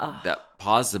think, that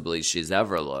possibly she's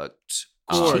ever looked.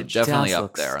 She Definitely does up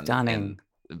look there. stunning.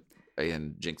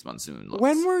 And Jinx Monsoon looks.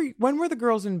 When were the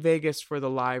girls in Vegas for the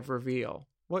live reveal?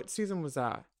 What season was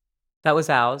that? That was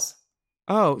ours.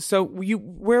 Oh, so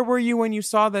where were you when you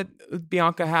saw that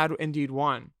Bianca had indeed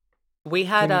won? We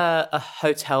had a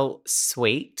hotel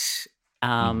suite.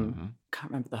 Can't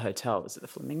remember the hotel. Was it the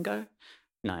Flamingo?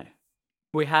 No.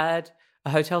 We had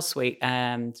a hotel suite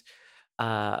and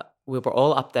we were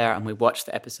all up there and we watched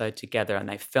the episode together and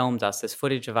they filmed us. There's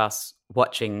footage of us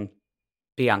watching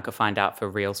Bianca find out for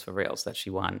reals that she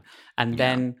won. And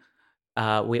then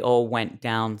we all went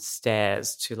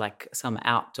downstairs to like some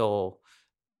outdoor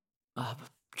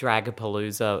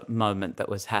Dragapalooza moment that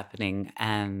was happening.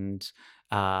 And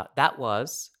that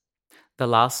was the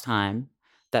last time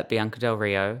that Bianca Del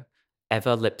Rio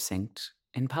ever lip-synced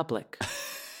in public.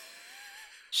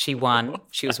 She won.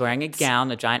 She was wearing a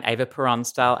gown, a giant Eva Peron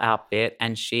style outfit,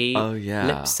 and she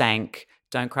lip-sank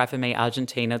Don't Cry For Me,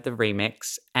 Argentina, the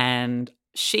remix. And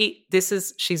she's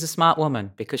a smart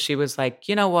woman because she was like,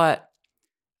 you know what?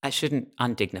 I shouldn't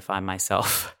undignify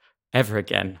myself ever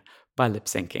again by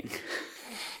lip-syncing.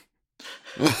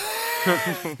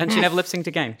 And she never lip-synced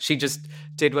again. She just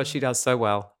did what she does so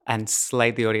well and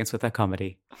slayed the audience with her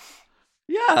comedy.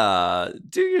 Yeah,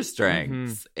 do your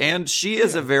strengths. And she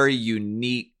is a very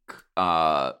unique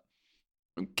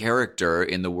character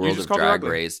in the world of Drag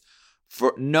Race.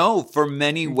 For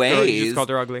many ways. You just called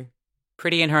her ugly.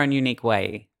 Pretty in her own unique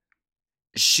way.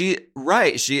 She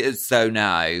is so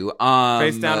now.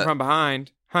 Face down from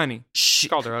behind. Honey. She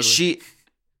called her ugly.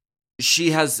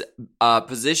 She has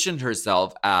positioned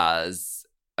herself as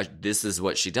this is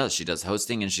what she does. She does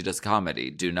hosting and she does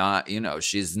comedy.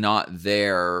 She's not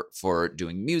there for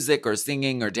doing music or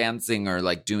singing or dancing or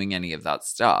like doing any of that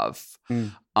stuff.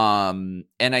 And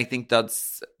I think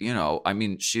that's,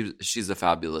 she's a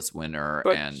fabulous winner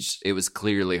and it was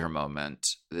clearly her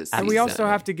moment this season. And we also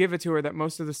have to give it to her that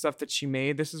most of the stuff that she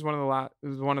made, this is one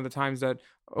of the times that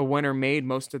a winner made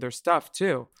most of their stuff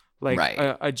too. Like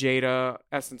a Jada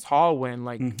Essence Hall win,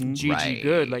 like Gigi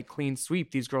Good, like clean sweep.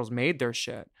 These girls made their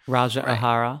shit. Raja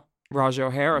O'Hara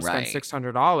spent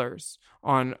 $600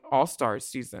 on All Stars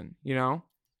season, and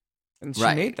she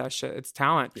made that shit. It's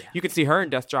talent. Yeah. You can see her in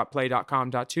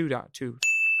deathdropplay.com.2.2.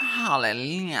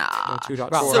 Hallelujah.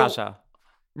 Raja.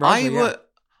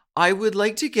 I would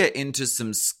like to get into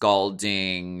some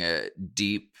scalding,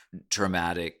 deep,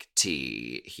 traumatic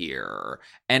tea here.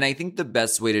 And I think the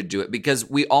best way to do it, because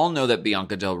we all know that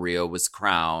Bianca Del Rio was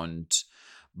crowned,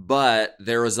 but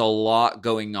there was a lot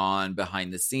going on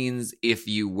behind the scenes if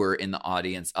you were in the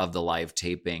audience of the live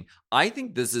taping. I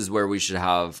think this is where we should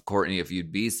have, Courtney, if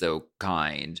you'd be so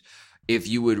kind, if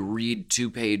you would read 2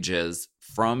 pages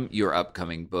from your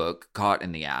upcoming book, Caught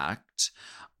in the Act,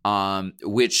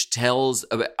 which tells,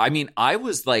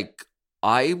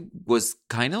 I was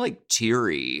kind of like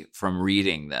teary from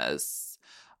reading this.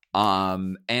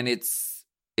 And it's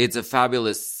a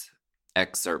fabulous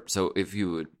excerpt. So if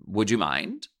you would you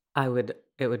mind?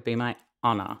 It would be my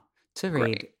honor to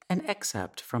read an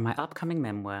excerpt from my upcoming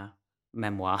memoir,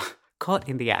 Caught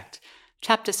in the Act,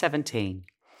 Chapter 17.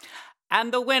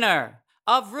 And the winner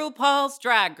of RuPaul's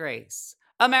Drag Race,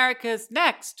 America's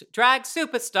next drag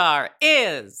superstar,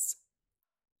 is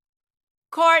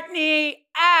Courtney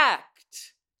Act.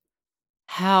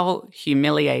 How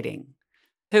humiliating.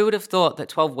 Who would have thought that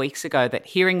 12 weeks ago that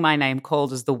hearing my name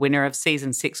called as the winner of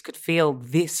season 6 could feel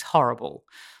this horrible?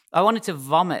 I wanted to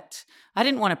vomit. I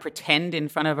didn't want to pretend in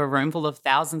front of a room full of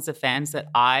thousands of fans that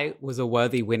I was a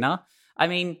worthy winner. I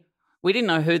mean, we didn't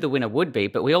know who the winner would be,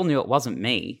 but we all knew it wasn't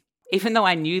me. Even though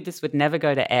I knew this would never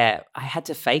go to air, I had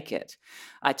to fake it.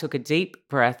 I took a deep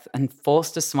breath and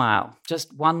forced a smile.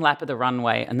 Just one lap of the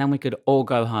runway, and then we could all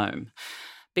go home.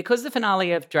 Because the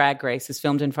finale of Drag Race is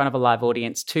filmed in front of a live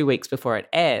audience 2 weeks before it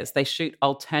airs, they shoot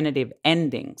alternative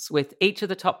endings, with each of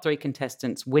the top 3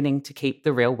 contestants winning to keep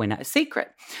the real winner a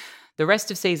secret. The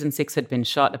rest of season 6 had been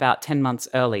shot about 10 months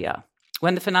earlier.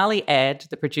 When the finale aired,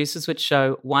 the producers would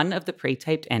show one of the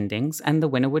pre-taped endings and the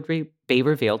winner would be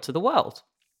revealed to the world.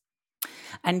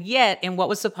 And yet, in what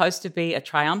was supposed to be a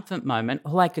triumphant moment,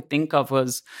 all I could think of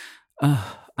was,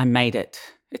 oh, I made it.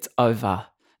 It's over.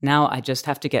 Now I just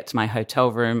have to get to my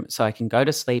hotel room so I can go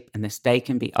to sleep and this day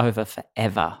can be over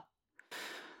forever.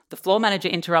 The floor manager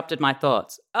interrupted my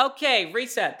thoughts. Okay,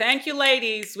 reset. Thank you,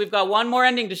 ladies. We've got one more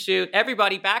ending to shoot.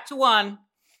 Everybody back to one.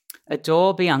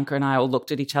 Adore, Bianca, and I all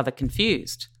looked at each other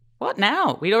confused. What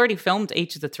now? We'd already filmed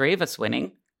each of the three of us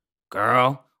winning.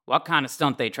 Girl, what kind of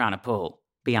stunt they trying to pull?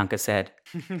 Bianca said.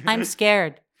 I'm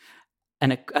scared.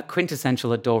 And a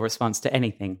quintessential Adore response to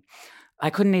anything. I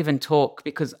couldn't even talk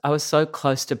because I was so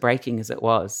close to breaking as it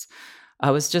was.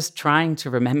 I was just trying to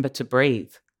remember to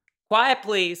breathe. Quiet,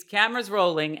 please. Cameras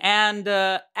rolling. And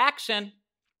action.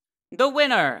 The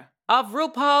winner of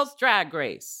RuPaul's Drag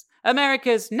Race,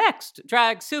 America's Next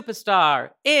Drag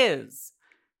Superstar, is...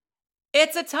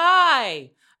 It's a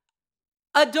tie.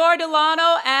 Adore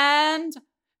Delano and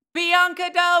Bianca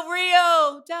Del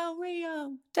Rio. Del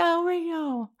Rio. Del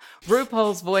Rio.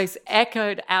 RuPaul's voice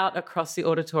echoed out across the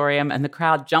auditorium and the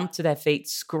crowd jumped to their feet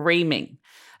screaming.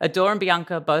 Adore and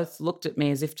Bianca both looked at me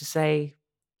as if to say,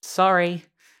 sorry.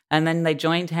 And then they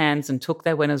joined hands and took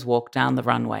their winner's walk down the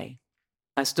runway.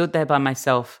 I stood there by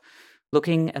myself,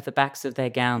 looking at the backs of their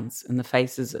gowns and the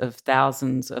faces of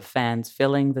thousands of fans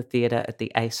filling the theatre at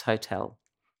the Ace Hotel.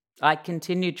 I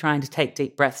continued trying to take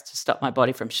deep breaths to stop my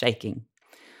body from shaking.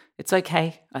 It's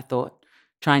okay, I thought,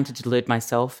 trying to delude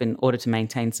myself in order to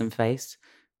maintain some face.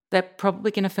 They're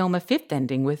probably going to film a fifth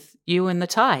ending with you in the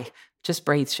tie. Just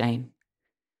breathe, Shane.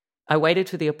 I waited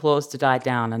for the applause to die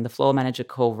down and the floor manager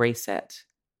called reset.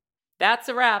 That's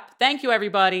a wrap. Thank you,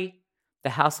 everybody.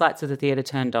 The house lights of the theatre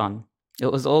turned on.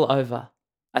 It was all over.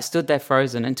 I stood there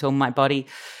frozen until my body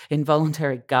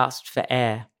involuntarily gasped for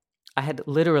air. I had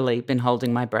literally been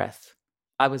holding my breath.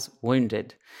 I was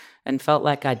wounded and felt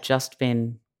like I'd just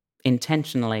been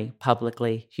intentionally,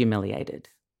 publicly humiliated.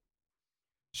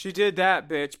 She did that,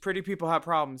 bitch. Pretty people have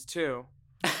problems, too.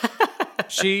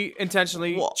 She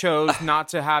intentionally chose not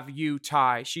to have you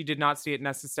tie. She did not see it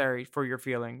necessary for your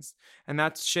feelings. And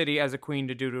that's shitty as a queen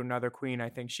to do to another queen, I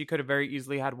think. She could have very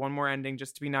easily had one more ending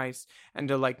just to be nice and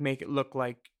to like make it look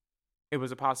like it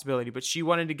was a possibility. But she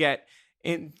wanted to get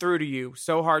in through to you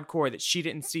so hardcore that she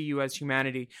didn't see you as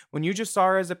humanity. When you just saw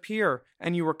her as a peer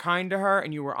and you were kind to her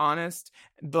and you were honest,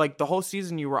 like the whole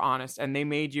season you were honest, and they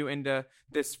made you into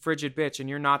this frigid bitch and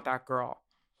you're not that girl.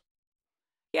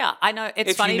 Yeah, I know.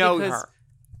 It's funny because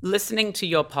listening to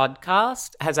your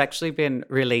podcast has actually been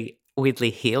really weirdly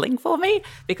healing for me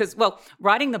because, well,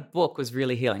 writing the book was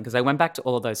really healing because I went back to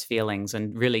all of those feelings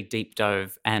and really deep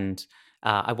dove and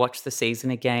I watched the season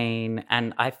again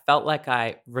and I felt like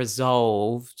I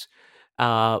resolved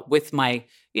with my,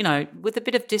 with a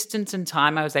bit of distance and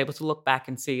time, I was able to look back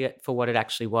and see it for what it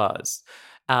actually was.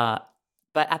 But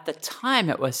at the time,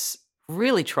 it was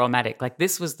really traumatic. Like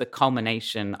this was the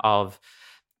culmination of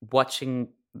watching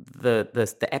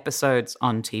the episodes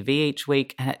on TV each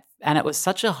week, and it was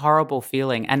such a horrible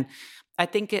feeling. And I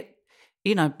think it,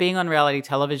 being on reality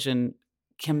television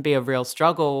can be a real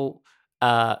struggle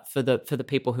for the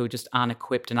people who just aren't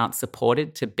equipped and aren't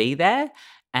supported to be there.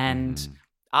 And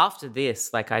after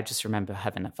this, like I just remember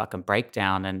having a fucking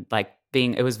breakdown and like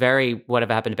it was very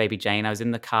whatever happened to Baby Jane. I was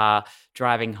in the car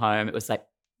driving home. It was like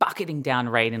bucketing down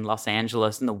rain in Los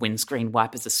Angeles and the windscreen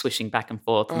wipers are swishing back and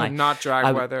forth. Oh, and not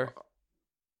drag weather.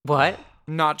 What?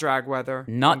 Not drag weather.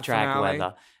 Not drag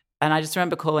weather. And I just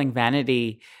remember calling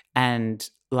Vanity and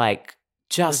like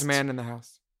just there's a man in the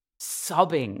house.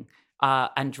 Sobbing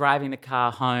and driving the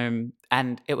car home.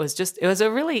 And it was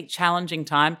a really challenging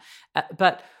time.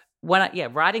 But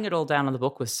writing it all down on the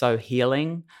book was so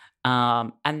healing.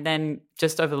 And then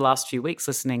just over the last few weeks,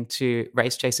 listening to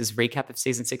Race Chaser's recap of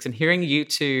season 6 and hearing you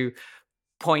two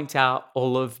point out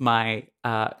all of my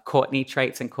Courtney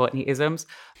traits and Courtney-isms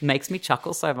makes me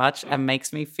chuckle so much and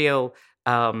makes me feel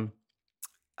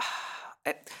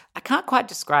I can't quite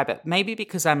describe it. Maybe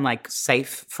because I'm like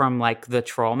safe from like the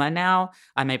trauma now,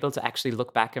 I'm able to actually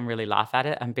look back and really laugh at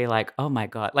it and be like, oh my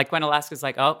God. Like when Alaska's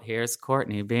like, oh, here's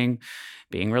Courtney being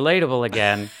relatable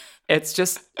again. It's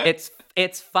just,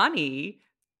 it's funny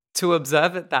to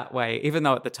observe it that way, even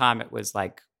though at the time it was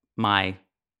like my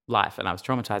life and I was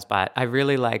traumatized by it. I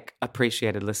really like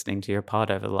appreciated listening to your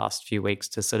pod over the last few weeks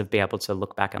to sort of be able to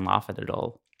look back and laugh at it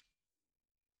all.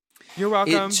 You're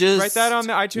welcome. Write that on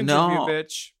the iTunes review,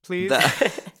 bitch, please.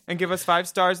 And give us 5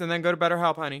 stars and then go to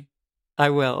BetterHelp, honey. I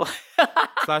will.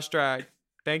 /drag.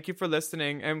 Thank you for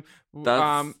listening. And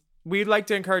we'd like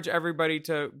to encourage everybody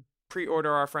to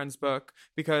pre-order our friend's book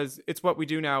because it's what we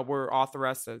do now. We're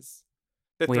authoresses.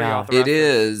 We are. It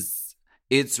is.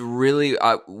 It's really,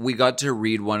 we got to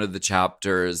read one of the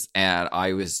chapters and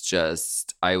I was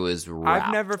wrapped.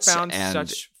 I've never found and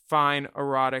such fine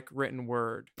erotic written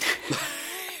word.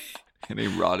 an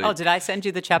erotic. Oh, did I send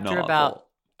you the chapter novel. about?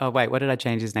 Oh wait, what did I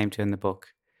change his name to in the book?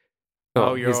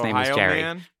 Oh, your his name Ohio is Jerry.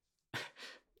 man?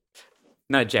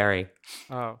 No, Jerry.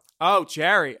 Oh,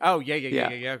 Jerry. Oh,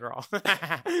 yeah, girl.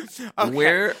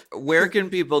 Okay. Where can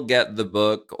people get the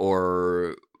book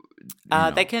or?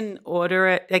 They can order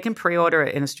it. They can pre-order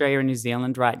it in Australia and New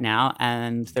Zealand right now,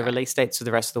 and the release dates for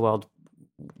the rest of the world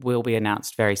will be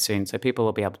announced very soon. So people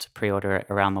will be able to pre-order it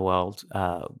around the world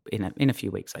in a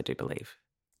few weeks, I do believe.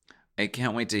 I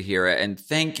can't wait to hear it. And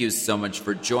thank you so much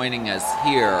for joining us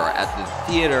here at the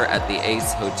theater at the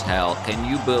Ace Hotel. Can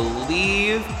you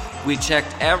believe we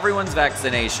checked everyone's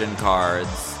vaccination cards?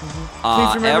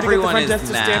 Please remember everyone to get the front is desk to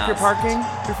stamp your masked. parking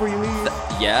before you leave.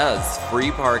 Yes, free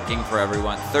parking for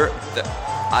everyone.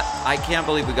 I can't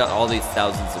believe we got all these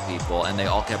thousands of people, and they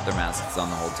all kept their masks on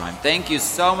the whole time. Thank you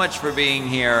so much for being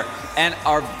here. And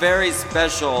our very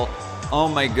special, oh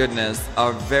my goodness,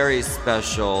 our very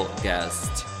special guest,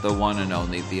 the one and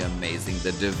only, the amazing,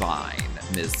 the divine,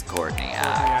 Miss Courtney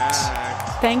Act.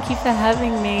 Thank you for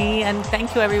having me, and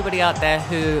thank you everybody out there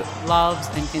who loves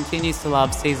and continues to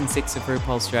love season 6 of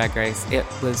RuPaul's Drag Race. It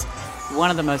was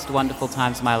one of the most wonderful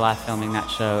times of my life filming that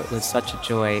show. It was such a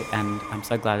joy, and I'm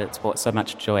so glad it's brought so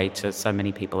much joy to so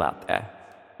many people out there.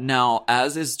 Now,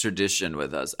 as is tradition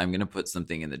with us, I'm going to put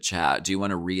something in the chat. Do you want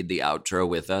to read the outro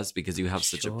with us? Because you have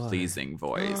such a pleasing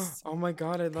voice. Oh my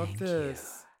God, I love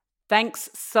this. Thanks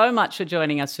so much for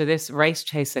joining us for this Race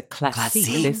Chaser Classic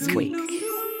this week.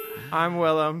 I'm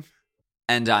Willem.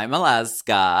 And I'm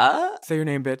Alaska. Say your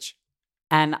name, bitch.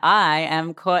 And I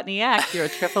am Courtney Act, your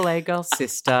AAA girl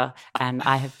sister, and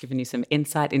I have given you some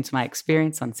insight into my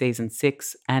experience on season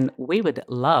 6, and we would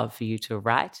love for you to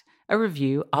write a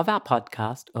review of our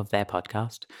podcast, of their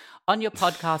podcast, on your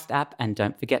podcast app. And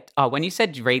don't forget, when you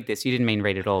said read this, you didn't mean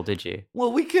read it all, did you?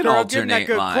 Well, we can Girl, give 'em that alternate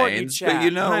good Courtney lines, chat. but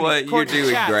you know Honey, what? Courtney You're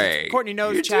doing chats. great. Courtney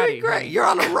knows You're chatty, doing great. honey. You're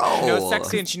on a roll. She knows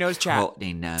sexy and she knows chat.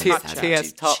 Courtney knows how to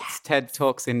TS chat. TED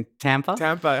Talks in Tampa.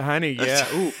 Tampa, honey, yeah.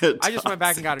 Ooh, I just went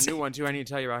back and got a new one, too. I need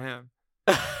to tell you about him.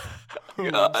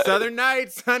 Southern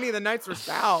Nights, honey. The nights were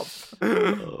south.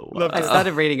 Love I it.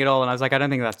 started reading it all, and I was like, I don't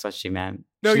think that's what she meant.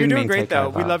 No, She you're didn't doing mean great take though.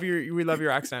 over. We love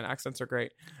your accent. Accents are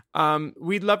great.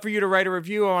 We'd love for you to write a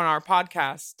review on our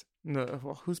podcast. No,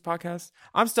 well, whose podcast?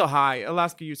 I'm still high.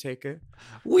 Alaska, you take it.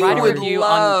 We Write a would review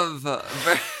love.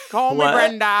 Call me What?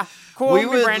 Brenda. Call We me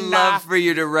would Brenda. love for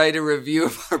you to write a review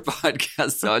of our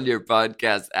podcast on your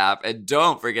podcast app. And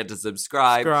don't forget to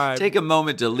subscribe. Subscribe. Take a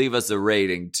moment to leave us a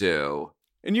rating, too.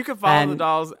 And you can follow the And-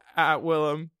 dolls at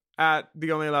Willem, at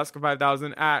The Only Alaska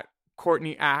 5000, at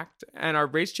Courtney Act. And our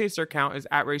Race Chaser account is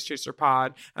at Race Chaser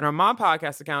Pod. And our Mom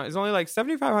Podcast account is only like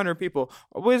 7,500 people.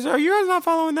 Are you guys not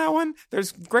following that one?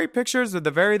 There's great pictures of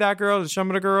the Very That Girl, the Some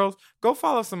of the Girls. Go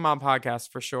follow some Mom Podcasts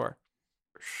for sure.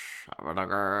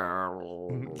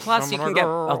 Plus, you can get.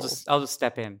 I'll just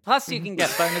step in. Plus, you can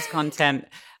get bonus content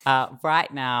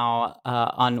right now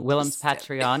on Willem's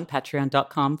Patreon,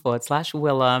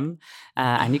 patreon.com/Willem,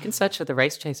 and you can search for the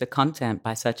Race Chaser content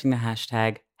by searching the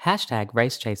hashtag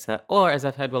Race Chaser, or as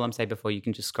I've heard Willem say before, you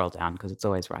can just scroll down because it's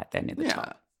always right there near the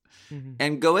top.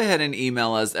 And go ahead and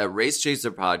email us at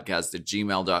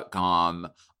racechaserpodcast@gmail.com.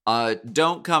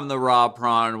 Don't come the raw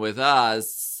prawn with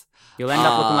us. You'll end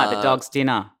up looking like the dog's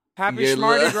dinner. Happy You're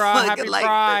Schmarty Gras. looking Happy like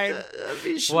Pride.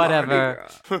 Happy Schmarty Whatever.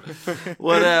 Gras.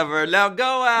 Whatever. Now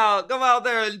go out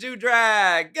there and do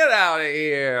drag. Get out of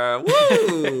here.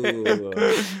 Woo.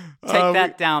 Take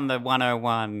that down the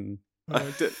 101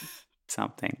 d-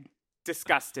 something.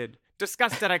 Disgusted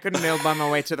I couldn't nail by my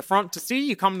way to the front to see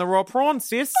you come the raw prawn,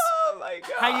 sis. Oh my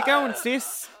God. How you going,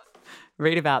 sis?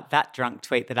 Read about that drunk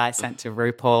tweet that I sent to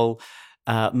RuPaul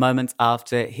moments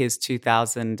after his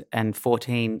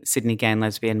 2014 Sydney Gay and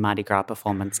Lesbian Mardi Gras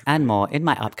performance and more in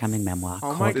my upcoming memoir,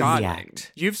 Oh my Courtney God.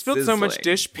 Act. You've spilled so much Sizzling.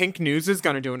 dish, Pink News is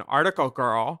going to do an article,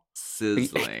 girl.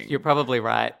 Sizzling. You're probably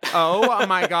right. Oh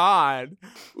my God.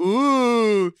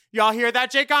 Ooh. Y'all hear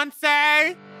that, Jake on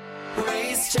say?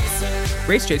 Race Chaser.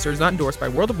 Race Chaser is not endorsed by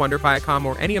World of Wonder, Viacom,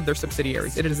 or any of their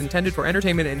subsidiaries. It is intended for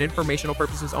entertainment and informational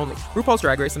purposes only. RuPaul's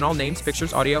Drag Race and all names,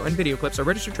 pictures, audio, and video clips are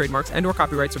registered trademarks and/or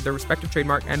copyrights of their respective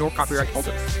trademark and/or copyright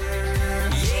holders.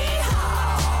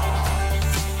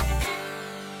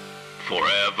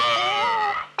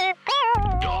 Forever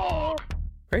Dog.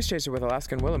 Race Chaser with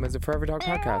Alaska and Willem is a Forever Dog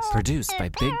podcast. Produced by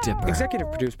Big Dipper. Executive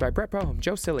produced by Brett Boehm,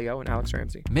 Joe Cilio, and Alex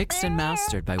Ramsey. Mixed and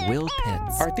mastered by Will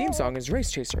Pitts. Our theme song is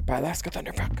Race Chaser by Alaska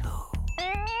Thunderfuck.